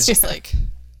Nauvoo crazy. is just like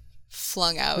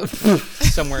flung out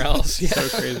somewhere else. Yeah.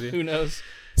 So crazy. Who knows?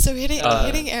 So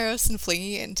hitting Eros and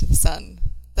flinging it into the sun.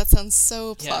 That sounds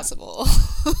so plausible.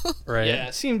 Right. Yeah,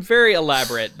 it seemed very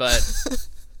elaborate, but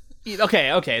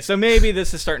okay. So maybe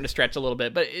this is starting to stretch a little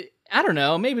bit, but I don't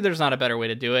know. Maybe there's not a better way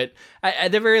to do it.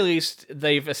 At the very least,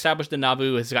 they've established the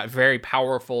Nauvoo has got very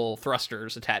powerful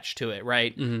thrusters attached to it,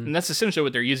 right? Mm-hmm. And that's essentially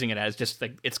what they're using it as. Just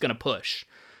like it's going to push.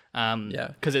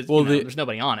 Because there's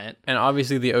nobody on it. And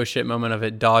obviously the oh shit moment of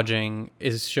it dodging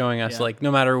is showing us like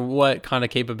no matter what kind of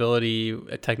capability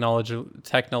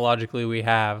technologically we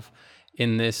have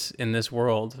in this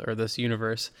world or this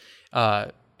universe,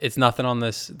 it's nothing on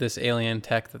this alien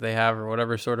tech that they have or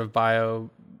whatever sort of bio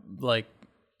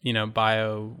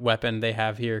weapon they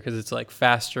have here, because it's like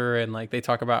faster, and like they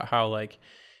talk about how like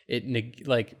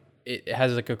it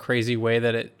has like a crazy way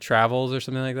that it travels or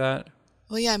something like that.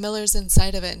 Well, yeah, Miller's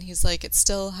inside of it, and he's like, it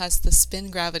still has the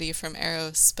spin gravity from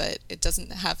Eros, but it doesn't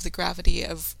have the gravity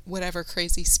of whatever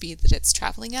crazy speed that it's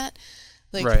traveling at.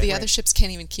 Like, other ships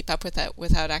can't even keep up with that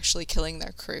without actually killing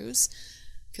their crews,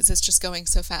 because it's just going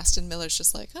so fast, and Miller's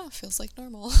just like, oh, it feels like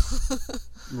normal.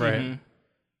 Right.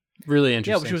 Mm-hmm. Really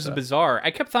interesting. Yeah, which was bizarre.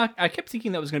 I kept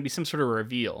thinking that was going to be some sort of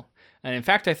reveal, and in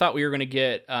fact, I thought we were going to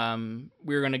get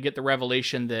the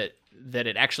revelation that that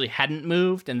it actually hadn't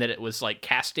moved and that it was like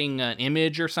casting an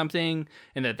image or something,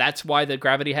 and that's why the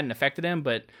gravity hadn't affected him.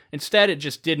 But instead, it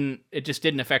just didn't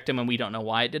affect him, and we don't know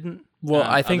why it didn't. Well,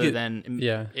 I think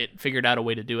it figured out a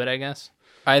way to do it, I guess.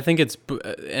 I think it's,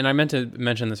 and I meant to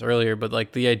mention this earlier, but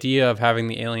like the idea of having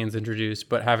the aliens introduced,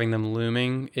 but having them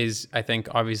looming is, I think,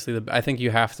 obviously, I think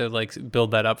you have to like build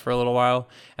that up for a little while.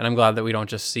 And I'm glad that we don't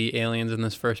just see aliens in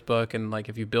this first book. And like,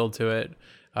 if you build to it,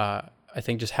 I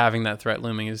think just having that threat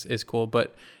looming is cool.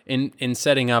 But in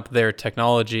setting up their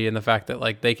technology and the fact that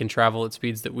like they can travel at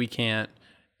speeds that we can't,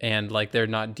 and like they're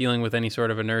not dealing with any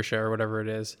sort of inertia or whatever it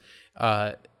is,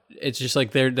 it's just like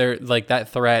they're like that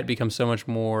threat becomes so much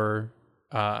more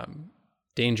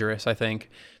dangerous, I think,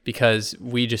 because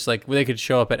we just like they could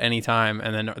show up at any time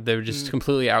and then they would just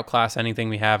completely outclass anything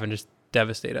we have and just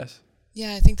devastate us.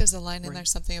 Yeah, I think there's a line in there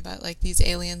something about like these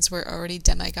aliens were already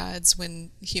demigods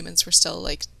when humans were still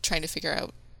like trying to figure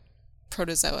out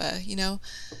protozoa, you know?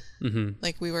 Mm-hmm.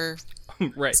 Like we were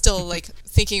right. still like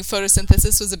thinking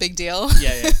photosynthesis was a big deal.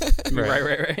 Yeah.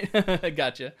 Right.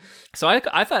 Gotcha. So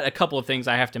I thought a couple of things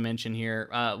I have to mention here.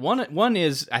 One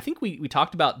is, I think we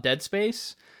talked about Dead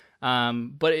Space,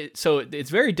 but it's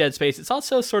very Dead Space. It's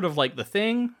also sort of like The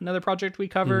Thing, another project we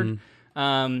covered.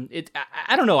 Mm-hmm.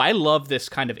 I don't know. I love this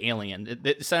kind of alien.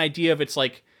 It's an idea of, it's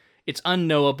like, it's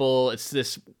unknowable. It's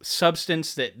this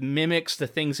substance that mimics the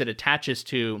things it attaches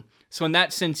to. So in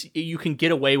that sense, you can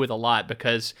get away with a lot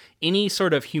because any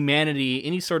sort of humanity,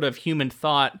 any sort of human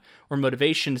thought or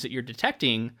motivations that you're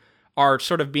detecting are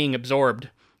sort of being absorbed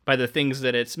by the things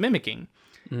that it's mimicking.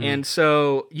 Mm. And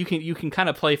so you can kind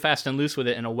of play fast and loose with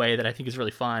it in a way that I think is really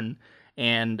fun.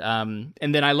 And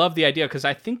then I love the idea, because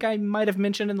I think I might have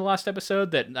mentioned in the last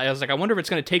episode that I was like, I wonder if it's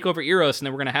going to take over Eros, and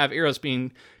then we're going to have Eros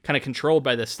being kind of controlled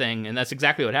by this thing. And that's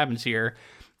exactly what happens here.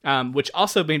 Which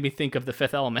also made me think of The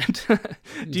Fifth Element.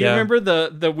 Do you remember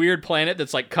the weird planet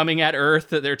that's like coming at Earth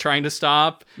that they're trying to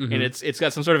stop, and it's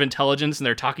got some sort of intelligence and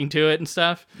they're talking to it and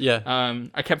stuff? Yeah.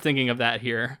 I kept thinking of that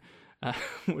here,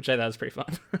 which I thought was pretty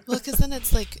fun. Well, because then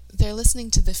it's like they're listening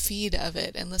to the feed of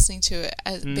it and listening to it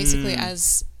as, basically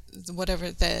as whatever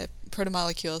the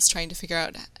protomolecule is trying to figure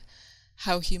out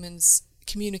how humans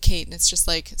communicate, and it's just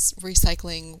like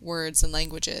recycling words and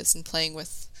languages and playing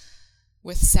with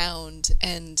sound.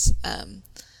 And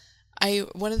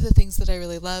one of the things that I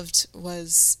really loved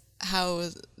was how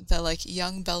the like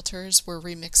young belters were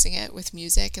remixing it with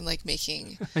music and like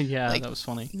making that was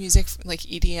funny music like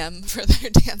EDM for their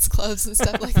dance clubs and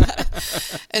stuff like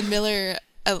that. And Miller,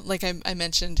 like I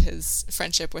mentioned his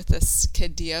friendship with this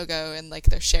kid Diogo, and like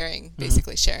they're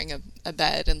basically sharing a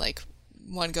bed, and like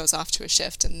one goes off to a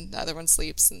shift and the other one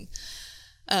sleeps,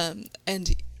 and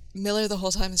Miller the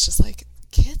whole time is just like,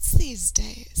 kids these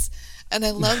days. And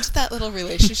I loved that little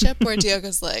relationship where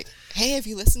Diogo's like, hey, have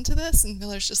you listened to this? And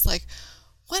Miller's just like,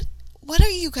 what are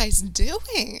you guys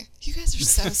doing? You guys are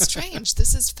so strange.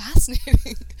 This is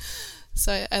fascinating.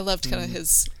 So I loved kind of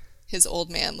his old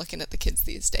man looking at the kids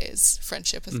these days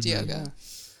friendship with Diogo. Yeah.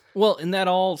 Well, and that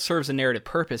all serves a narrative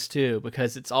purpose too,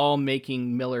 because it's all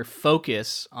making Miller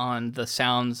focus on the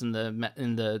sounds and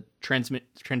the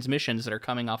transmissions that are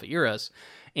coming off of Eros.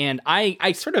 And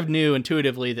I sort of knew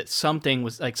intuitively that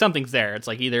something's there. It's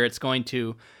like either it's going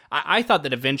to, I thought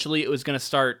that eventually it was going to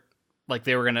start, like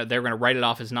they were going to write it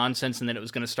off as nonsense, and then it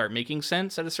was going to start making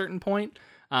sense at a certain point.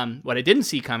 What I didn't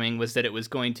see coming was that it was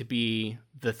going to be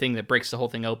the thing that breaks the whole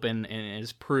thing open and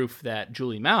is proof that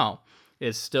Julie Mao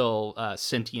is still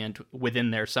sentient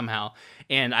within there somehow.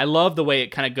 And I love the way it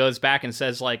kind of goes back and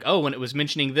says like, oh, when it was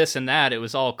mentioning this and that, it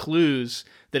was all clues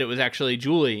that it was actually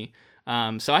Julie.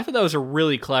 So I thought that was a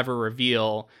really clever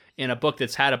reveal in a book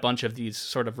that's had a bunch of these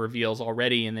sort of reveals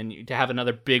already, and then to have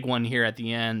another big one here at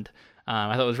the end,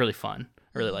 I thought it was really fun.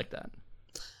 I really liked that.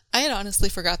 I had honestly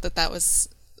forgot that was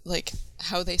like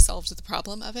how they solved the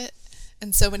problem of it.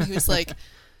 And so when he was like,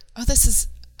 oh,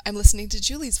 I'm listening to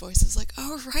Julie's voice, I was like,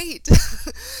 oh, right.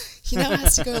 He now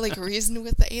has to go like reason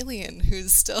with the alien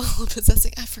who's still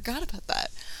possessing. I forgot about that.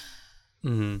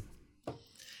 Mm-hmm.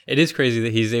 It is crazy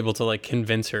that he's able to like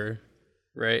convince her,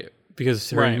 right? Because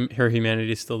her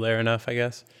humanity is still there enough, I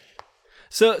guess.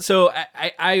 So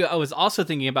I was also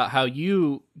thinking about how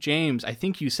you, James, I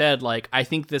think you said like, I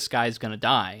think this guy's gonna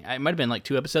die. It might have been like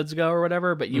 2 episodes ago or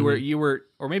whatever, but you were,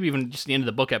 or maybe even just the end of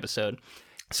the book episode.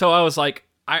 So I was like,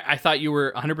 I thought you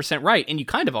were 100% right, and you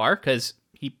kind of are, because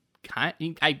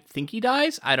I think he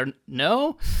dies. I don't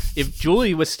know. If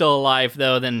Julie was still alive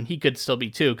though, then he could still be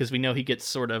too, because we know he gets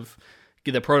sort of,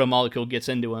 the proto-molecule gets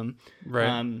into him.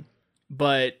 Right.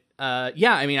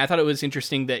 Yeah, I mean, I thought it was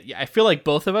interesting that I feel like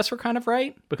both of us were kind of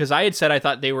right, because I had said I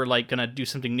thought they were like going to do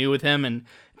something new with him and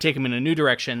take him in a new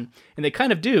direction. And they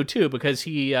kind of do too, because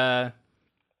he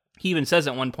even says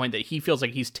at one point that he feels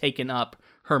like he's taken up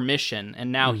her mission,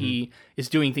 and now he is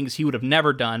doing things he would have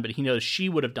never done, but he knows she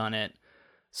would have done it,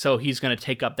 so he's going to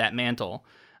take up that mantle.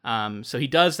 So he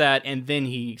does that, and then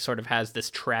he sort of has this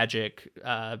tragic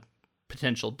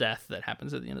potential death that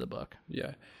happens at the end of the book.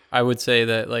 Yeah. I would say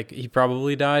that like he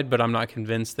probably died, but I'm not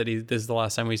convinced that this is the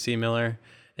last time we see Miller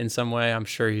in some way. I'm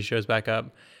sure he shows back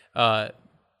up. But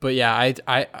yeah,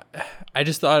 I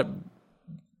just thought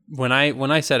when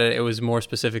I said it, it was more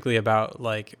specifically about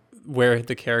like where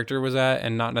the character was at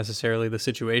and not necessarily the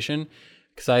situation.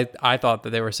 Because I thought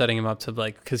that they were setting him up to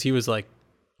like, because he was like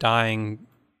dying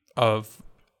of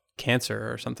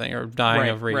cancer or something, or dying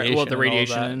of radiation. Right. Well, the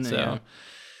radiation.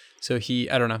 So he,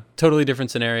 I don't know, totally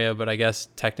different scenario, but I guess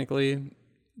technically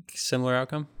similar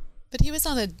outcome. But he was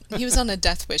on a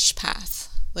death wish path,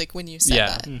 like when you said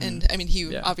that. Mm-hmm. And I mean,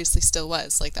 he obviously still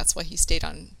was. Like that's why he stayed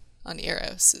on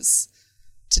Eros, is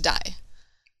to die.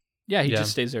 Yeah, he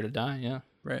just stays there to die. Yeah,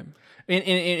 right. And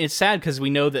it's sad because we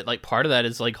know that like part of that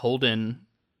is like Holden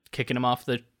kicking him off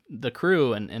the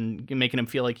crew and making him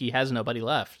feel like he has nobody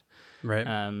left. Right.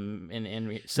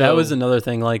 So that was another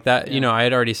thing like that. Yeah. You know, I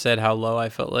had already said how low I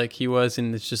felt like he was,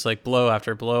 and it's just like blow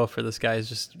after blow for this guy. Is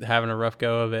just having a rough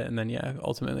go of it, and then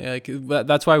ultimately like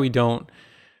that's why we don't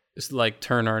just like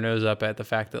turn our nose up at the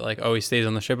fact that like, oh, he stays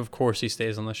on the ship. Of course he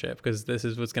stays on the ship, because this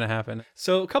is what's going to happen.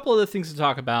 So a couple other things to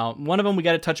talk about. One of them, we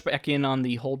got to touch back in on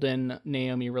the Holden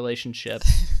Naomi relationship.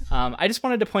 I just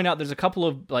wanted to point out there's a couple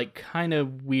of like kind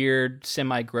of weird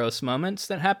semi-gross moments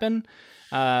that happen.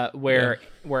 Where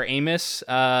Amos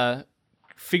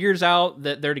figures out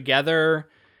that they're together,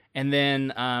 and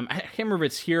then I can't remember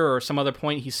if it's here or some other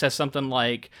point, he says something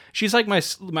like, she's like my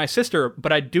sister,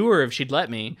 but I'd do her if she'd let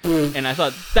me. And I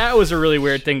thought that was a really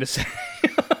weird thing to say.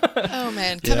 Oh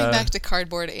man, coming back to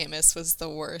Cardboard Amos was the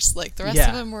worst. Like the rest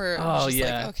of them were just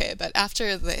like okay, but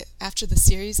after the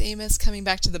series Amos, coming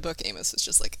back to the book Amos was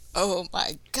just like, oh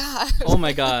my god. Oh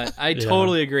my god, I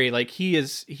totally agree. Like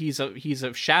he's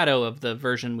a shadow of the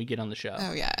version we get on the show.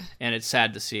 Oh yeah, and it's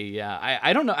sad to see. Yeah,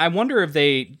 I don't know. I wonder if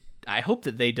I hope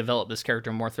that they develop this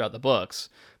character more throughout the books,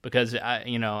 because I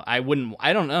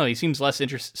don't know. He seems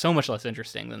so much less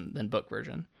interesting than book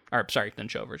version, or sorry, than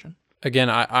show version.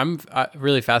 Again, I'm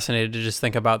really fascinated to just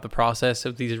think about the process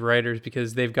of these writers,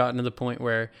 because they've gotten to the point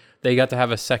where they got to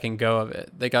have a second go of it.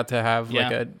 They got to have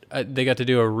they got to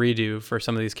do a redo for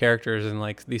some of these characters in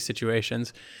like these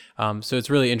situations. So it's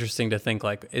really interesting to think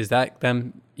like, is that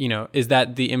them? You know, is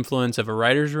that the influence of a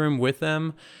writer's room with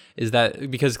them? Is that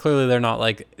because clearly they're not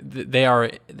like, they are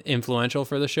influential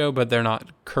for the show, but they're not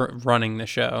running the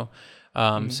show.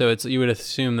 So you would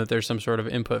assume that there's some sort of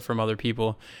input from other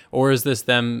people, or is this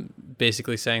them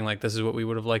basically saying like, this is what we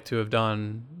would have liked to have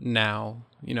done now,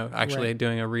 you know, actually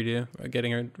doing a redo,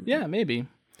 getting her. Yeah, maybe.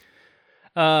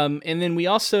 And then we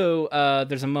also,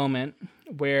 there's a moment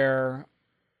where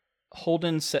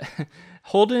Holden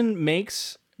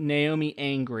makes Naomi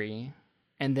angry,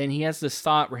 and then he has this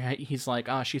thought where he's like,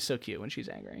 oh, she's so cute when she's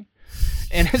angry.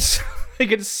 And it's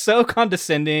like, it's so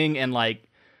condescending and like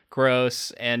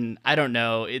gross, and I don't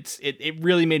know, it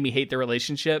really made me hate the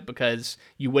relationship, because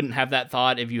you wouldn't have that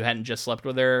thought if you hadn't just slept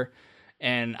with her.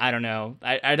 And I don't know,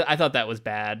 I thought that was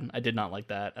bad. I did not like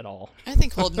that at all. I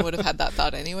think Holden would have had that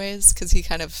thought anyways, because he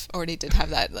kind of already did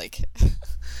have that like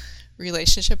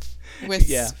relationship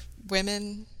with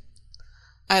women.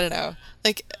 I don't know,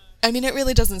 like, I mean, it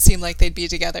really doesn't seem like they'd be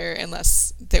together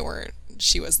unless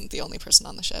she wasn't the only person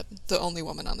on the ship, the only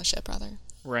woman on the ship rather.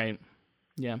 Right.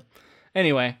 Yeah.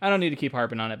 Anyway, I don't need to keep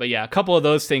harping on it, but yeah, a couple of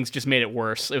those things just made it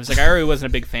worse. It was like, I already wasn't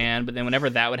a big fan, but then whenever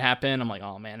that would happen, I'm like,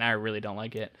 oh man, I really don't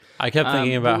like it. I kept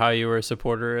thinking about how you were a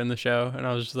supporter in the show, and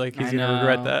I was just like, he's gonna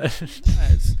regret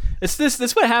that. It's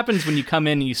this what happens when you come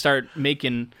in and you start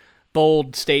making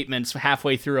bold statements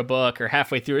halfway through a book or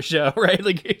halfway through a show, right?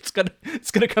 Like it's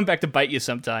gonna come back to bite you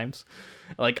sometimes.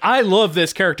 Like, I love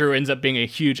this character who ends up being a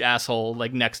huge asshole,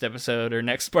 like next episode or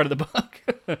next part of the book.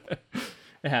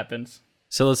 It happens.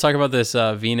 So let's talk about this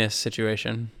Venus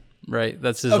situation, right?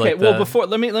 That's just okay. Like well, before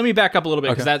let me back up a little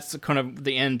bit, because that's kind of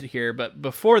the end here. But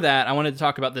before that, I wanted to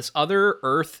talk about this other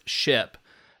Earth ship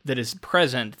that is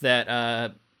present,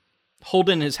 that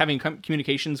Holden is having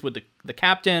communications with the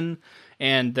captain,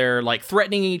 and they're like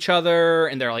threatening each other,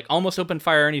 and they're like almost open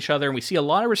fire on each other, and we see a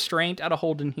lot of restraint out of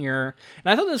Holden here.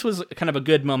 And I thought this was kind of a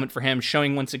good moment for him,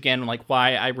 showing once again like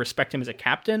why I respect him as a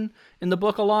captain in the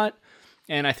book a lot.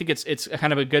 And I think it's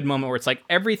kind of a good moment where it's like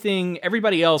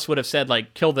everybody else would have said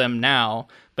like, kill them now,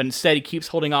 but instead he keeps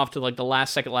holding off to like the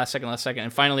last second,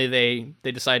 and finally they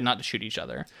decide not to shoot each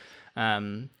other.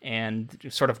 and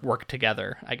sort of work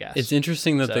together, I guess. It's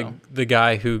interesting that So- the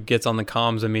guy who gets on the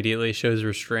comms immediately shows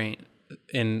restraint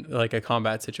in like a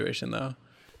combat situation, though.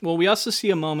 Well, we also see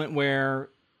a moment where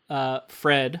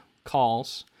Fred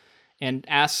calls and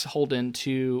asks Holden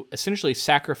to essentially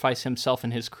sacrifice himself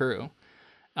and his crew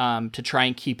to try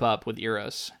and keep up with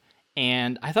Eros.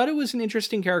 And I thought it was an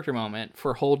interesting character moment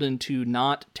for Holden to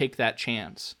not take that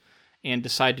chance and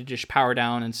decide to just power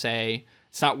down and say,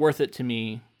 it's not worth it to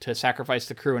me to sacrifice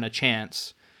the crew and a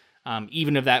chance,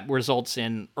 even if that results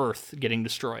in Earth getting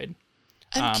destroyed.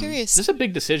 I'm curious. This is a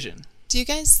big decision. Do you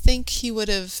guys think he would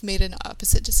have made an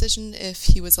opposite decision if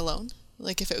he was alone?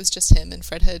 Like if it was just him and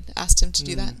Fred had asked him to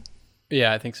do that?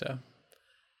 Yeah, I think so.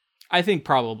 I think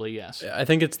probably, yes. I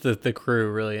think it's the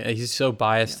crew, really. He's so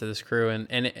biased to this crew,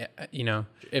 and you know,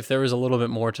 if there was a little bit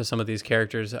more to some of these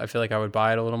characters, I feel like I would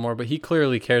buy it a little more. But he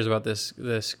clearly cares about this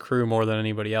crew more than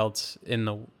anybody else in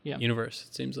the universe.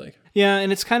 It seems like. Yeah,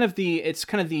 and it's kind of the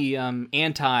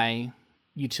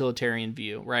anti-utilitarian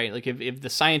view, right? Like if the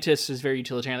scientist is very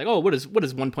utilitarian, like, oh, what is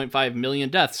 1.5 million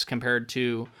deaths compared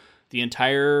to the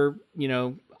entire, you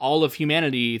know, all of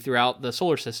humanity throughout the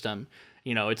solar system?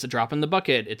 You know, it's a drop in the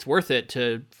bucket. It's worth it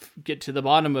to get to the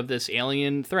bottom of this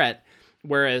alien threat.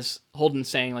 Whereas Holden's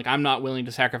saying, like, I'm not willing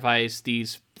to sacrifice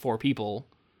these 4 people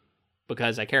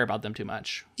because I care about them too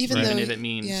much, even if it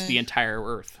means the entire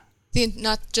Earth.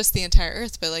 Not just the entire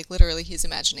Earth, but like literally he's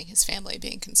imagining his family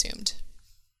being consumed.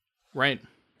 Right.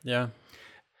 Yeah.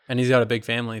 And he's got a big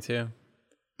family too.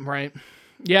 Right.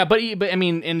 Yeah, but I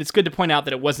mean, and it's good to point out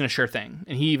that it wasn't a sure thing.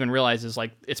 And he even realizes,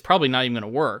 like, it's probably not even going to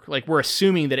work. Like, we're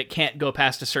assuming that it can't go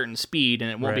past a certain speed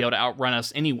and it won't be able to outrun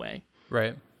us anyway.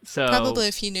 Right. So probably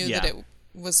if he knew that it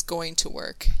was going to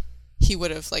work, he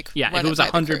would have, like, run if it was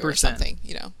 100% or something,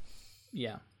 you know.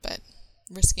 Yeah. But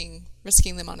risking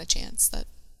them on a chance, that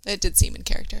it did seem in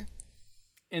character.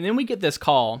 And then we get this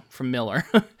call from Miller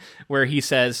where he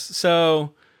says,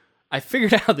 so I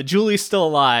figured out that Julie's still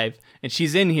alive and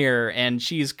she's in here and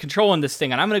she's controlling this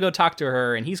thing and I'm going to go talk to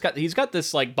her. And he's got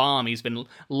this like bomb he's been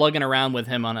lugging around with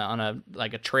him on a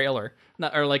like a trailer,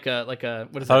 or like a what is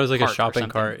that? I thought it was like a shopping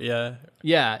cart. Yeah.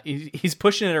 Yeah. He's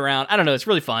pushing it around. I don't know. It's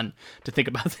really fun to think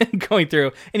about them going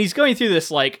through. And he's going through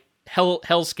this like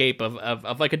hellscape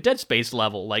of like a Dead Space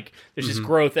level. Like there's just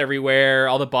growth everywhere.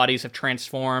 All the bodies have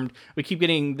transformed. We keep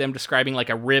getting them describing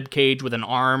like a rib cage with an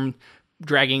arm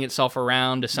dragging itself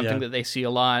around is something that they see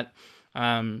a lot.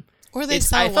 Or they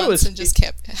saw once and just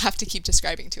have to keep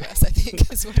describing to us, I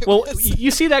think, is what it was.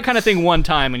 You see that kind of thing one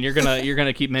time and you're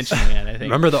gonna keep mentioning it, I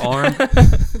think. Remember the arm?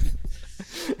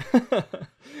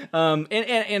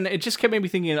 And it just kept me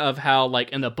thinking of how,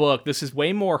 like, in the book, this is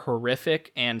way more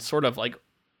horrific and sort of like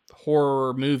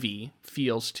horror movie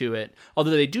feels to it.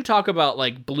 Although they do talk about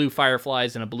like blue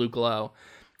fireflies and a blue glow.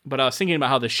 But I was thinking about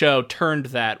how the show turned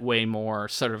that way more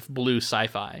sort of blue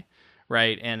sci-fi,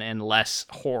 right? And less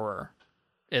horror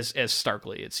as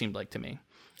starkly, it seemed like to me.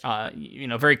 You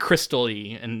know, very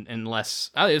crystal-y and less...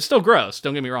 it's still gross,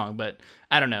 don't get me wrong, but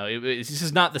I don't know. This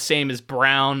is not the same as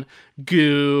brown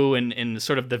goo and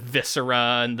sort of the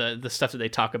viscera and the stuff that they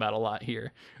talk about a lot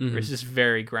here. Mm-hmm. It's just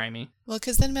very grimy. Well,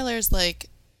 because then Miller's like...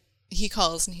 He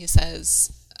calls and he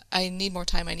says... I need more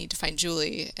time, I need to find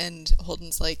Julie. And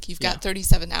Holden's like, you've got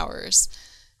 37 hours.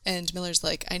 And Miller's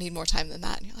like, I need more time than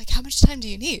that. And you're like, how much time do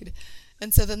you need?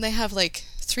 And so then they have like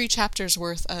 3 chapters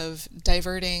worth of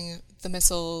diverting the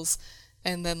missiles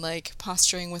and then like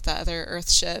posturing with the other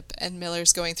Earth ship. And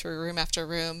Miller's going through room after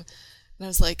room. And I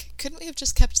was like, couldn't we have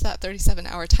just kept that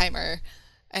 37-hour timer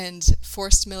and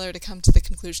forced Miller to come to the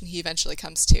conclusion he eventually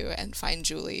comes to and find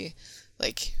Julie,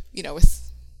 like, you know, with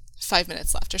 5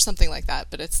 minutes left or something like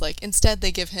that. But it's like, instead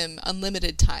they give him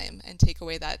unlimited time and take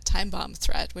away that time bomb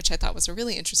threat, which I thought was a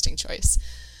really interesting choice.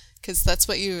 Because that's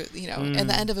what you know, at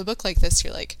the end of a book like this,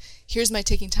 you're like, here's my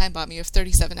ticking time bomb, you have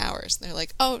 37 hours. And they're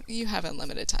like, oh, you have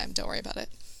unlimited time, don't worry about it.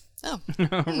 Oh.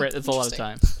 Right, that's a lot of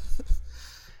time.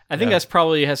 I think that's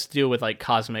probably has to do with like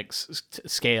cosmic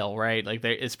scale, right? Like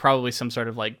it's probably some sort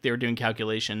of like, they were doing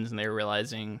calculations and they were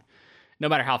realizing, no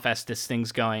matter how fast this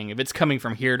thing's going, if it's coming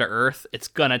from here to Earth, it's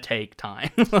gonna take time.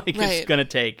 It's gonna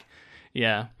take,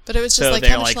 But it was just like,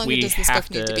 how much longer does this book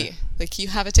need to be? Like, you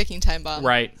have a ticking time bomb.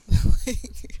 Right.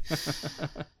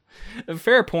 A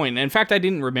fair point. In fact, I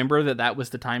didn't remember that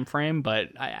was the time frame, but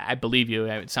I believe you.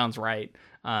 It sounds right.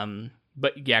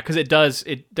 But yeah, because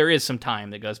there is some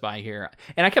time that goes by here.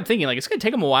 And I kept thinking, like, it's going to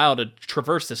take him a while to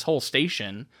traverse this whole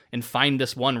station and find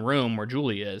this one room where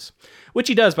Julie is. Which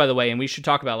he does, by the way, and we should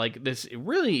talk about, like, this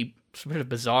really sort of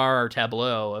bizarre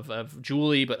tableau of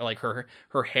Julie, but like her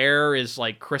hair is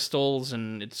like crystals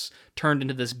and it's turned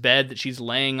into this bed that she's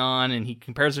laying on, and he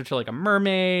compares her to like a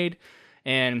mermaid,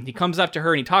 and he comes up to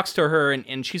her and he talks to her,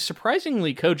 and she's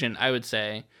surprisingly cogent, I would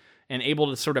say, and able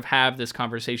to sort of have this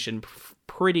conversation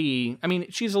pretty, I mean,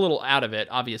 she's a little out of it,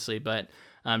 obviously, but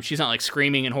she's not like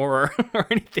screaming in horror or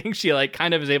anything. She like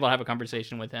kind of is able to have a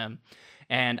conversation with him.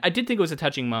 And I did think it was a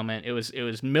touching moment. It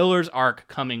was Miller's arc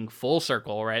coming full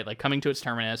circle, right? Like coming to its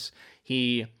terminus.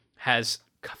 He has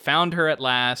found her at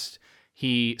last.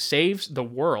 He saves the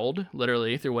world,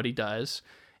 literally, through what he does.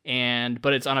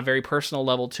 But it's on a very personal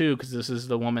level, too, because this is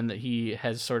the woman that he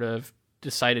has sort of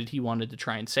decided he wanted to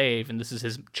try and save. And this is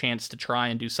his chance to try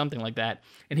and do something like that.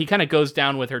 And he kind of goes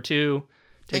down with her, too.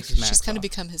 Like, she's kind of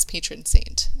become his patron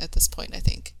saint at this point, I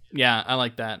think. Yeah, I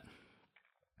like that.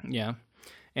 Yeah.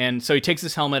 And so he takes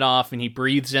his helmet off and he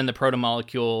breathes in the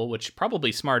protomolecule, which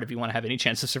probably smart if you want to have any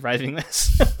chance of surviving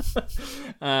this.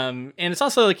 And it's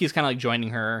also like he's kind of like joining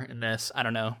her in this. I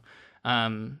don't know.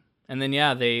 And then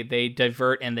they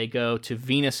divert and they go to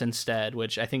Venus instead,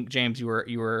 which I think, James, you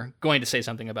were going to say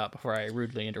something about before I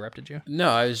rudely interrupted you.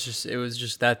 No, it was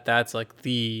just that's like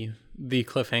the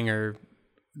cliffhanger.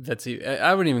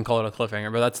 I wouldn't even call it a cliffhanger,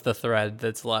 but that's the thread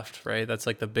that's left, right? That's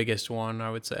like the biggest one,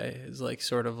 I would say, is like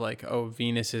sort of like, oh,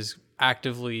 Venus is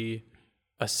actively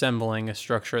assembling a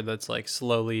structure that's like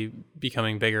slowly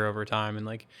becoming bigger over time. And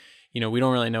like, we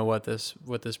don't really know what this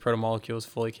protomolecule is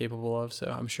fully capable of. So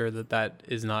I'm sure that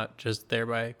is not just there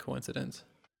by coincidence.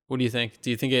 What do you think? Do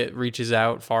you think it reaches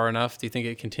out far enough? Do you think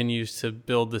it continues to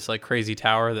build this like crazy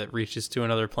tower that reaches to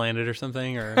another planet or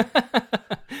something? Or what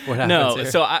happens No,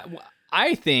 here? so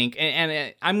I think,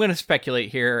 and I'm going to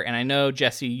speculate here, and I know,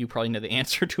 Jesse, you probably know the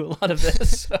answer to a lot of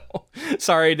this, so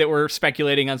sorry that we're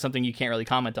speculating on something you can't really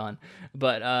comment on.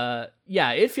 But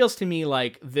it feels to me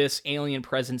like this alien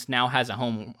presence now has a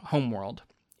home world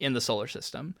in the solar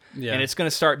system. Yeah. And it's going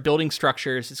to start building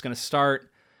structures. It's going to start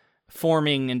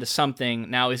forming into something.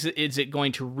 Now, is it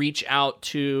going to reach out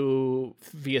to,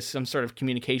 via some sort of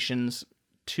communications,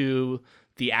 to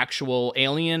the actual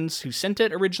aliens who sent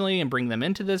it originally and bring them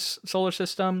into this solar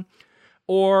system?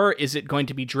 Or is it going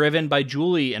to be driven by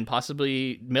Julie and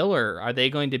possibly Miller? Are they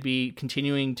going to be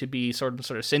continuing to be sort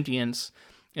of sentience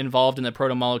involved in the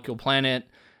protomolecule planet?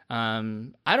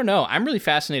 I don't know. I'm really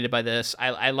fascinated by this.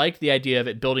 I like the idea of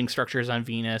it building structures on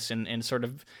Venus and sort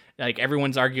of like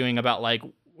everyone's arguing about like,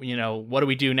 what do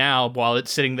we do now while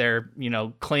it's sitting there,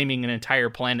 claiming an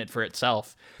entire planet for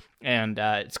itself? And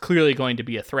it's clearly going to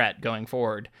be a threat going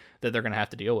forward that they're going to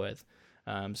have to deal with.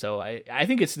 So I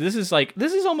think this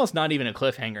is almost not even a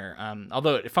cliffhanger,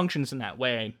 although it functions in that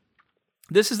way.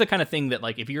 This is the kind of thing that,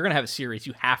 like, if you're going to have a series,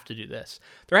 you have to do this.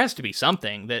 There has to be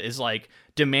something that is like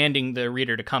demanding the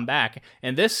reader to come back.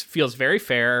 And this feels very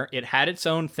fair. It had its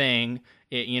own thing,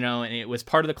 and it was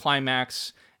part of the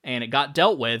climax, and it got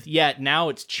dealt with. Yet now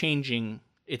it's changing.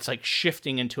 It's like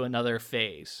shifting into another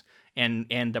phase.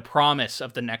 And the promise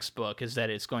of the next book is that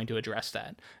it's going to address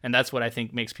that. And that's what I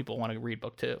think makes people want to read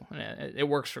book 2. And it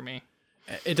works for me.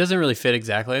 It doesn't really fit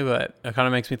exactly, but it kind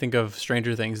of makes me think of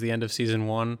Stranger Things, the end of season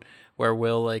 1, where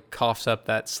Will like coughs up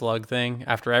that slug thing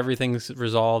after everything's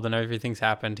resolved and everything's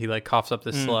happened. He like coughs up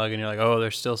this slug, and you're like, oh,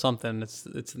 there's still something. It's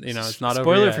it's not over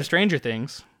Spoiler yet. for Stranger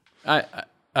Things.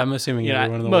 I'm assuming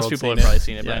everyone in the most world people have seen probably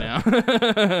seen it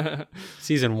by now.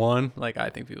 Season 1, like I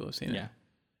think people have seen it. Yeah.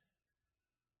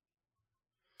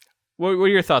 What are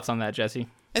your thoughts on that, Jesse?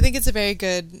 I think it's a very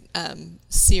good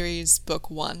series, book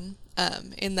 1,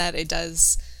 in that it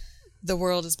does, the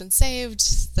world has been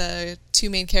saved, the two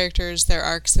main characters, their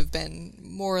arcs have been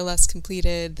more or less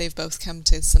completed, they've both come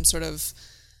to some sort of,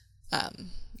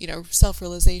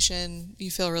 self-realization, you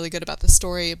feel really good about the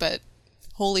story, but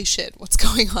holy shit, what's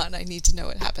going on? I need to know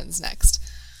what happens next.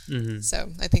 Mm-hmm. So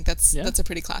I think that's a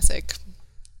pretty classic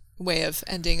way of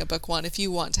ending a book 1 if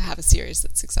you want to have a series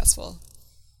that's successful.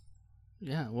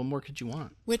 Yeah, what more could you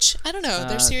want? Which, I don't know,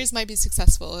 their series might be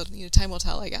successful. Time will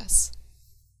tell, I guess.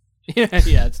 Yeah,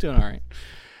 it's doing all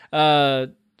right.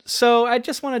 So I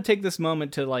just want to take this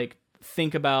moment to like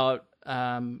think about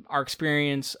our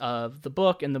experience of the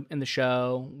book and the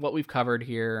show, what we've covered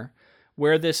here,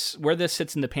 where this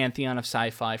sits in the pantheon of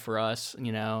sci-fi for us,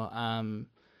 and I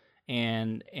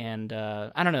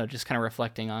don't know, just kind of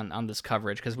reflecting on this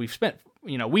coverage, because we've spent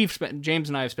James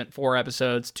and I have spent 4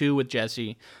 episodes, 2 with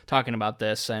Jesse, talking about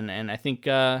this, and I think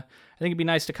it'd be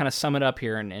nice to kind of sum it up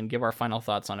here and give our final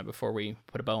thoughts on it before we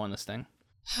put a bow on this thing.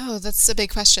 Oh, that's a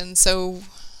big question. So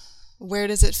where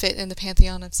does it fit in the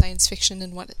pantheon of science fiction,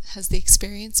 and what has the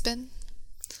experience been?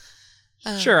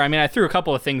 Sure. I mean, I threw a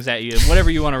couple of things at you. Whatever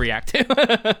you want to react to.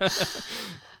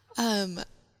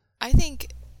 I think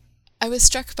I was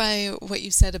struck by what you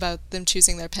said about them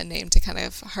choosing their pen name to kind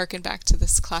of harken back to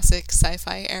this classic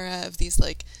sci-fi era of these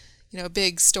like,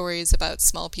 big stories about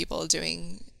small people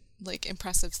doing like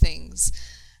impressive things.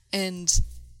 And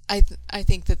I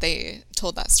think that they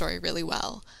told that story really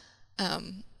well.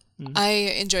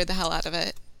 I enjoyed the hell out of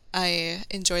it. I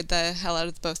enjoyed the hell out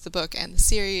of both the book and the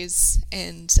series.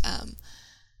 And I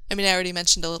already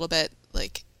mentioned a little bit,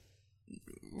 like,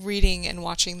 reading and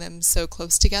watching them so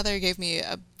close together gave me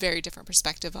a very different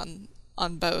perspective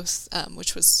on both,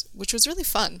 which was really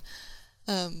fun.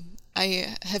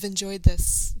 I have enjoyed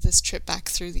this trip back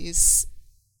through these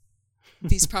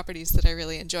properties that I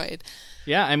really enjoyed.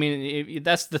 Yeah,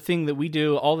 that's the thing that we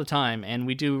do all the time, and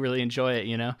we do really enjoy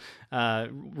it,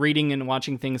 reading and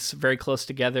watching things very close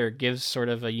together gives sort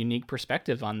of a unique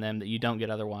perspective on them that you don't get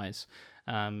otherwise.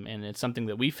 And it's something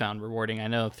that we found rewarding, I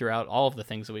know, throughout all of the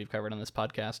things that we've covered on this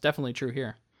podcast. Definitely true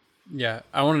here. Yeah,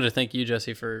 I wanted to thank you,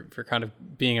 Jesse, for kind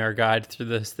of being our guide through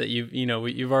this. That you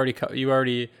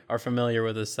already are familiar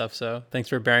with this stuff. So thanks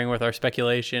for bearing with our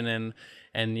speculation and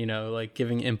like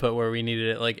giving input where we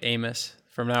needed it. Like Amos,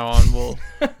 from now on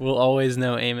we'll always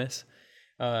know Amos.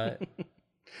 Well,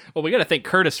 we got to thank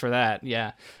Curtis for that.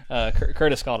 Yeah,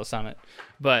 Curtis called us on it.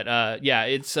 But yeah,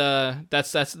 it's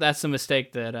that's a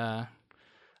mistake that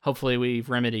hopefully we've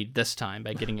remedied this time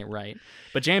by getting it right.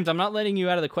 But James, I'm not letting you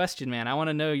out of the question, man. I want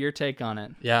to know your take on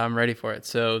it. Yeah, I'm ready for it.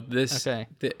 So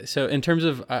so in terms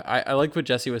of, I like what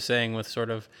Jesse was saying with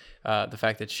sort of the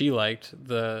fact that she liked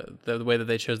the way that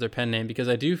they chose their pen name, because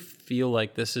I do feel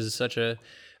like this is such a,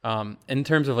 in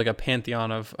terms of like a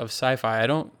pantheon of sci-fi, I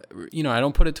don't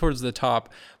put it towards the top,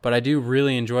 but I do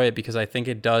really enjoy it because I think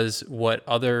it does what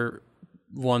other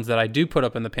ones that I do put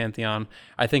up in the pantheon,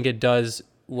 I think it does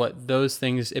what those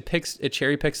things, it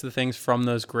cherry picks the things from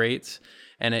those greats,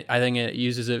 and I think it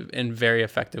uses it in very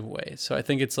effective ways. So I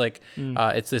think it's like,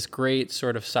 it's this great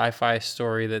sort of sci-fi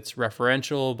story that's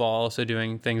referential, but also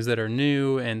doing things that are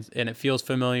new, and it feels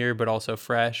familiar, but also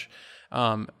fresh.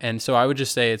 And so I would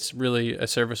just say it's really a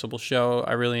serviceable show.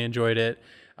 I really enjoyed it.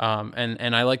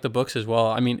 And I like the books as well.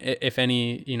 I mean, if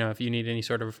you need any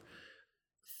sort of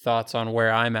thoughts on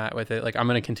where I'm at with it, like, I'm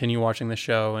going to continue watching the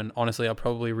show, and honestly, I'll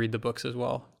probably read the books as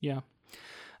well. Yeah.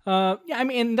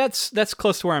 That's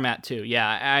close to where I'm at too. Yeah,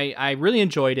 I really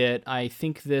enjoyed it. I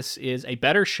think this is a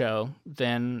better show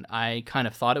than I kind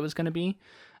of thought it was going to be.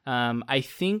 I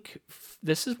think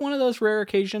this is one of those rare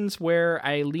occasions where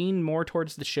I lean more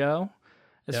towards the show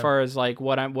as far as like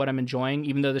what I'm enjoying,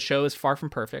 even though the show is far from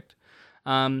perfect.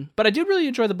 But I do really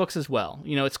enjoy the books as well.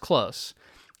 It's close.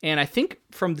 And I think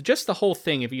from just the whole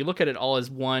thing, if you look at it all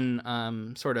as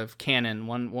one sort of canon,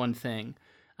 one thing,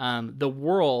 the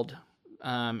world,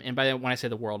 and by when I say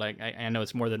the world, I know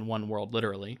it's more than one world,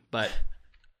 literally, but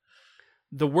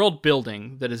the world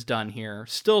building that is done here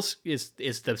still is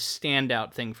the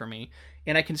standout thing for me.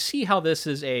 And I can see how this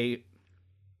is a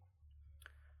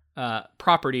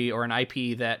property or an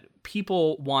IP that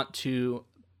people want to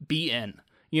be in.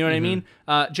 You know what I mean?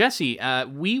 Jesse,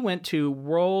 we went to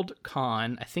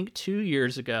Worldcon, I think 2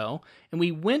 years ago, and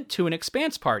we went to an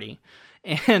Expanse party.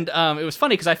 And it was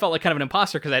funny because I felt like kind of an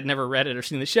imposter because I'd never read it or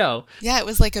seen the show. Yeah, it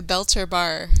was like a Belter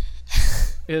bar.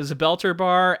 It was a Belter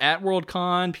bar at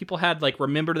Worldcon. People had like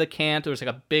Remember the Camp. There was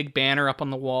like a big banner up on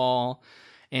the wall.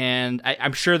 And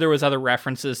I'm sure there was other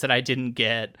references that I didn't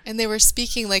get. And they were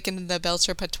speaking like in the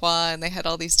Belter patois, and they had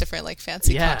all these different like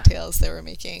fancy cocktails they were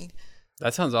making.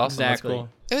 That sounds awesome. Exactly. That's cool.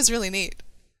 It was really neat.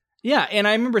 Yeah, and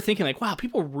I remember thinking like, wow,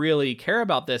 people really care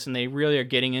about this, and they really are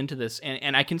getting into this,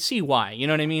 and I can see why. You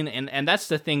know what I mean? And that's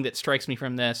the thing that strikes me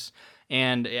from this,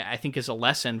 and I think is a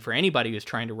lesson for anybody who's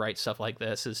trying to write stuff like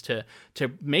this, is to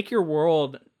make your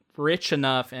world rich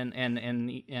enough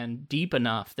and deep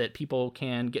enough that people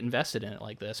can get invested in it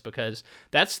like this, because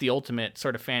that's the ultimate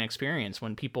sort of fan experience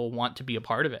when people want to be a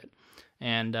part of it.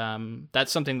 And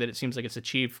that's something that it seems like it's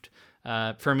achieved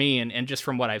for me, and just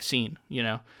from what I've seen,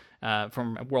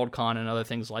 from Worldcon and other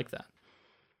things like that.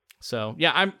 So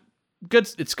yeah, I'm good.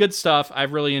 It's good stuff.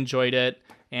 I've really enjoyed it,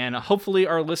 and hopefully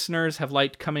our listeners have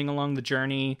liked coming along the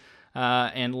journey,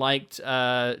 and liked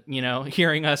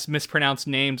hearing us mispronounce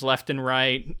names left and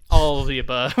right, all of the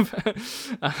above.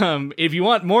 If you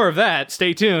want more of that,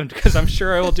 stay tuned, because I'm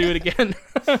sure I will do it again.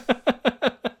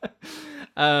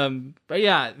 But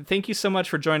yeah, thank you so much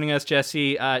for joining us,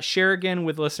 Jesse. Share again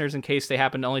with listeners, in case they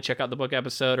happen to only check out the book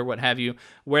episode or what have you,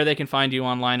 where they can find you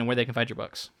online and where they can find your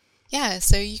books. Yeah,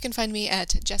 so you can find me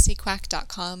at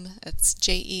jessiequack.com. That's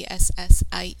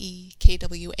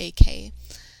JESSIEKWAK.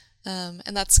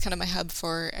 And that's kind of my hub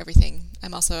for everything.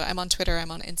 I'm on Twitter,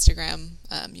 I'm on Instagram.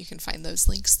 You can find those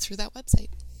links through that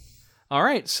website. All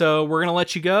right, so we're gonna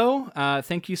let you go.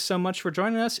 Thank you so much for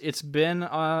joining us. It's been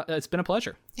a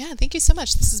pleasure. Yeah, thank you so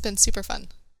much. This has been super fun.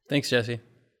 Thanks, Jesse.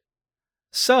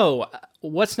 So,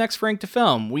 what's next for Ink to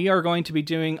Film? We are going to be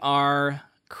doing our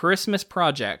Christmas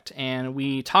project, and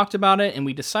we talked about it, and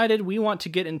we decided we want to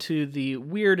get into the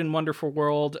weird and wonderful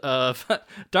world of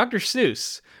Dr.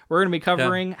 Seuss. We're going to be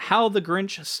covering How the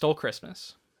Grinch Stole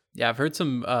Christmas. Yeah, I've heard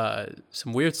some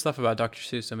weird stuff about Dr.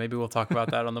 Seuss, so maybe we'll talk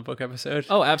about that on the book episode.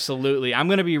 Oh, absolutely. I'm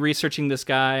going to be researching this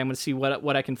guy. I'm going to see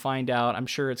what I can find out. I'm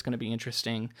sure it's going to be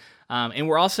interesting. And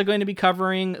we're also going to be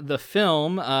covering the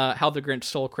film, How the Grinch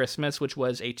Stole Christmas, which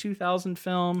was a 2000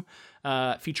 film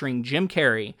featuring Jim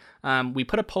Carrey. We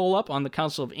put a poll up on the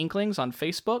Council of Inklings on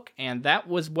Facebook, and that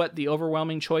was what the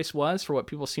overwhelming choice was for what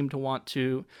people seem to want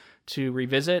to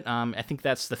revisit. I think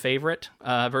that's the favorite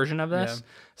version of this. Yeah.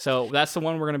 So that's the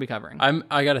one we're going to be covering.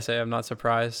 I got to say, I'm not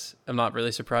surprised. I'm not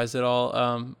really surprised at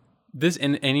all. This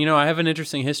and you know, I have an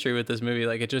interesting history with this movie.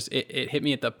 Like it hit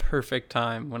me at the perfect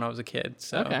time when I was a kid.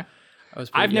 So okay.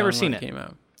 I've never seen it. Came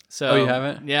out. So you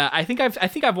haven't? Yeah, I think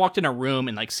I've walked in a room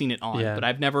and like seen it on, but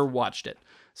I've never watched it.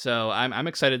 So I'm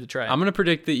excited to try it. I'm going to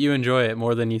predict that you enjoy it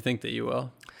more than you think that you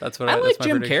will. That's what I like. That's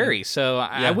Jim prediction. Carrey, so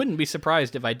I wouldn't be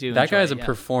surprised if I do. That guy is a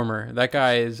performer. That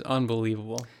guy is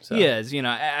unbelievable. So. He is. You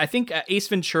know, I think Ace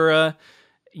Ventura.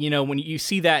 You know, when you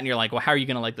see that and you're like, well, how are you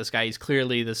going to like this guy? He's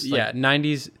clearly this. Like,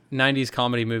 90s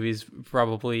comedy movies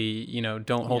probably, you know,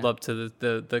 don't hold up to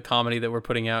the comedy that we're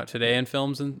putting out today in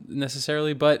films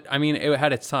necessarily. But I mean, it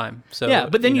had its time. So yeah,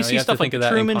 but then you see stuff like The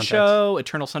Truman Show,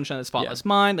 Eternal Sunshine of the Spotless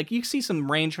Mind. Like you see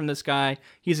some range from this guy.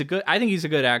 I think he's a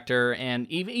good actor, and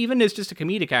even as just a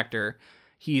comedic actor,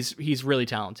 he's really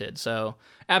talented. So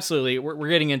absolutely, we're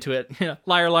getting into it. You know,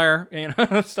 liar, liar, you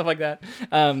know, stuff like that.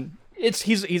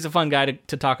 He's a fun guy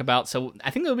to talk about. So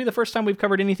I think it'll be the first time we've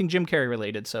covered anything Jim Carrey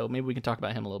related. So maybe we can talk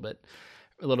about him a little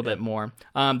bit more.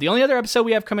 The only other episode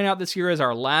we have coming out this year is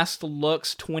our Last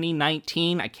Looks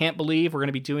 2019. I can't believe we're going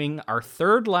to be doing our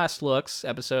third Last Looks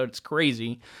episode. It's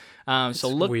crazy. It's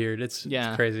weird. It's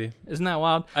crazy. Isn't that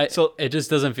wild? It just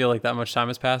doesn't feel like that much time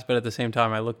has passed. But at the same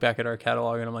time, I look back at our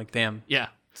catalog and I'm like, damn. Yeah.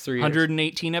 3 years.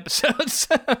 118 episodes.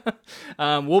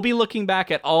 We'll be looking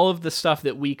back at all of the stuff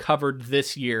that we covered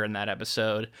this year in that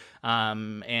episode.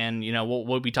 And, you know,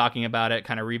 we'll be talking about it,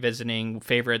 kind of revisiting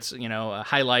favorites, you know,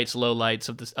 highlights, lowlights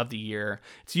of the year.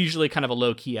 It's usually kind of a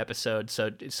low-key episode,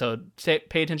 so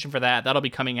pay attention for that. That'll be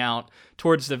coming out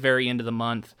towards the very end of the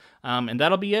month. And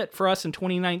that'll be it for us in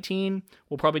 2019.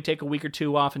 We'll probably take a week or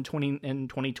two off in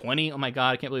 2020. Oh my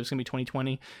God, I can't believe it's gonna be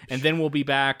 2020. And then we'll be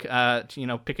back,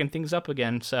 picking things up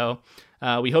again. So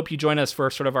we hope you join us for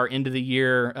sort of our end of the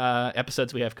year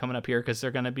episodes we have coming up here, because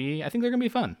I think they're gonna be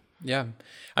fun. Yeah,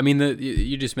 I mean,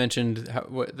 you just mentioned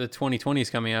what the 2020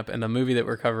 is coming up, and the movie that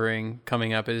we're covering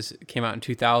coming up came out in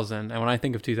 2000. And when I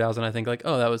think of 2000, I think like,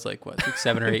 oh, that was like what,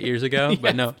 7 or 8 years ago. Yeah,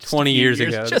 but no, 20 years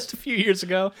ago. Just a few years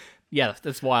ago. Yeah,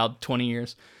 that's wild. 20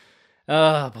 years.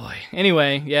 Oh boy.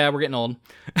 Anyway, yeah, we're getting old.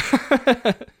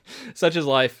 Such is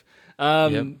life.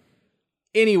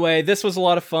 Anyway, this was a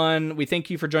lot of fun. We thank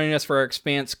you for joining us for our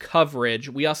Expanse coverage.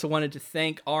 We also wanted to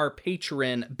thank our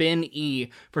patron, Ben E.,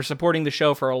 for supporting the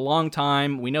show for a long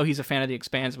time. We know he's a fan of the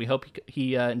Expanse. We hope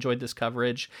he enjoyed this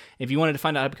coverage. If you wanted to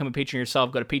find out how to become a patron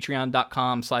yourself, go to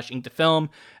patreon.com/inktofilm.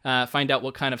 Find out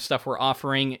what kind of stuff we're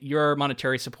offering. Your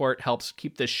monetary support helps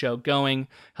keep this show going,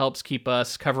 helps keep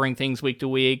us covering things week to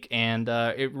week, and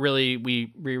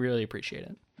we really appreciate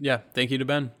it. Yeah, thank you to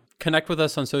Ben. Connect with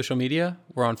us on social media.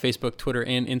 We're on Facebook, Twitter,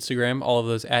 and Instagram, all of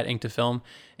those at Ink to Film.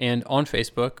 And on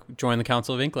Facebook, join the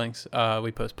Council of Inklings.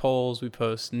 We post polls, we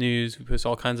post news, we post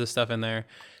all kinds of stuff in there.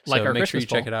 Like so our make Christmas sure you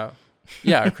poll. check it out.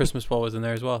 Yeah, our Christmas poll was in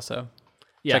there as well, so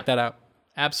check that out.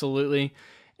 Absolutely.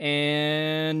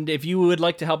 And if you would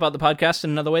like to help out the podcast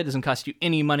in another way, it doesn't cost you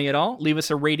any money at all. Leave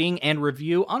us a rating and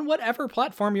review on whatever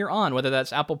platform you're on, whether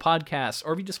that's Apple Podcasts,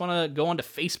 or if you just want to go onto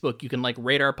Facebook, you can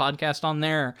rate our podcast on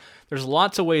there. There's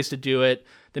lots of ways to do it.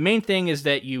 The main thing is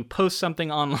that you post something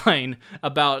online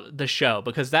about the show,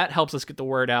 because that helps us get the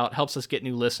word out, helps us get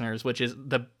new listeners, which is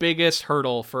the biggest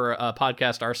hurdle for a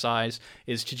podcast our size,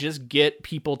 is to just get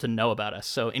people to know about us.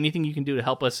 So anything you can do to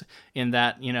help us in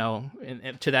that,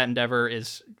 to that endeavor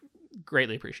is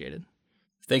greatly appreciated.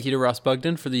 Thank you to Ross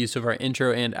Bugden for the use of our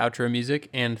intro and outro music,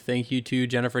 and thank you to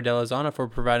Jennifer Delazana for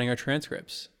providing our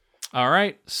transcripts. All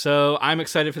right, so I'm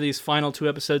excited for these final 2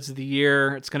 episodes of the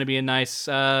year. It's going to be a nice,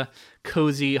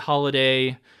 cozy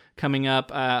holiday coming up.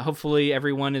 Hopefully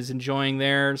everyone is enjoying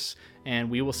theirs, and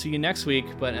we will see you next week.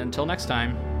 But until next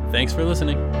time, thanks for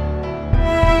listening.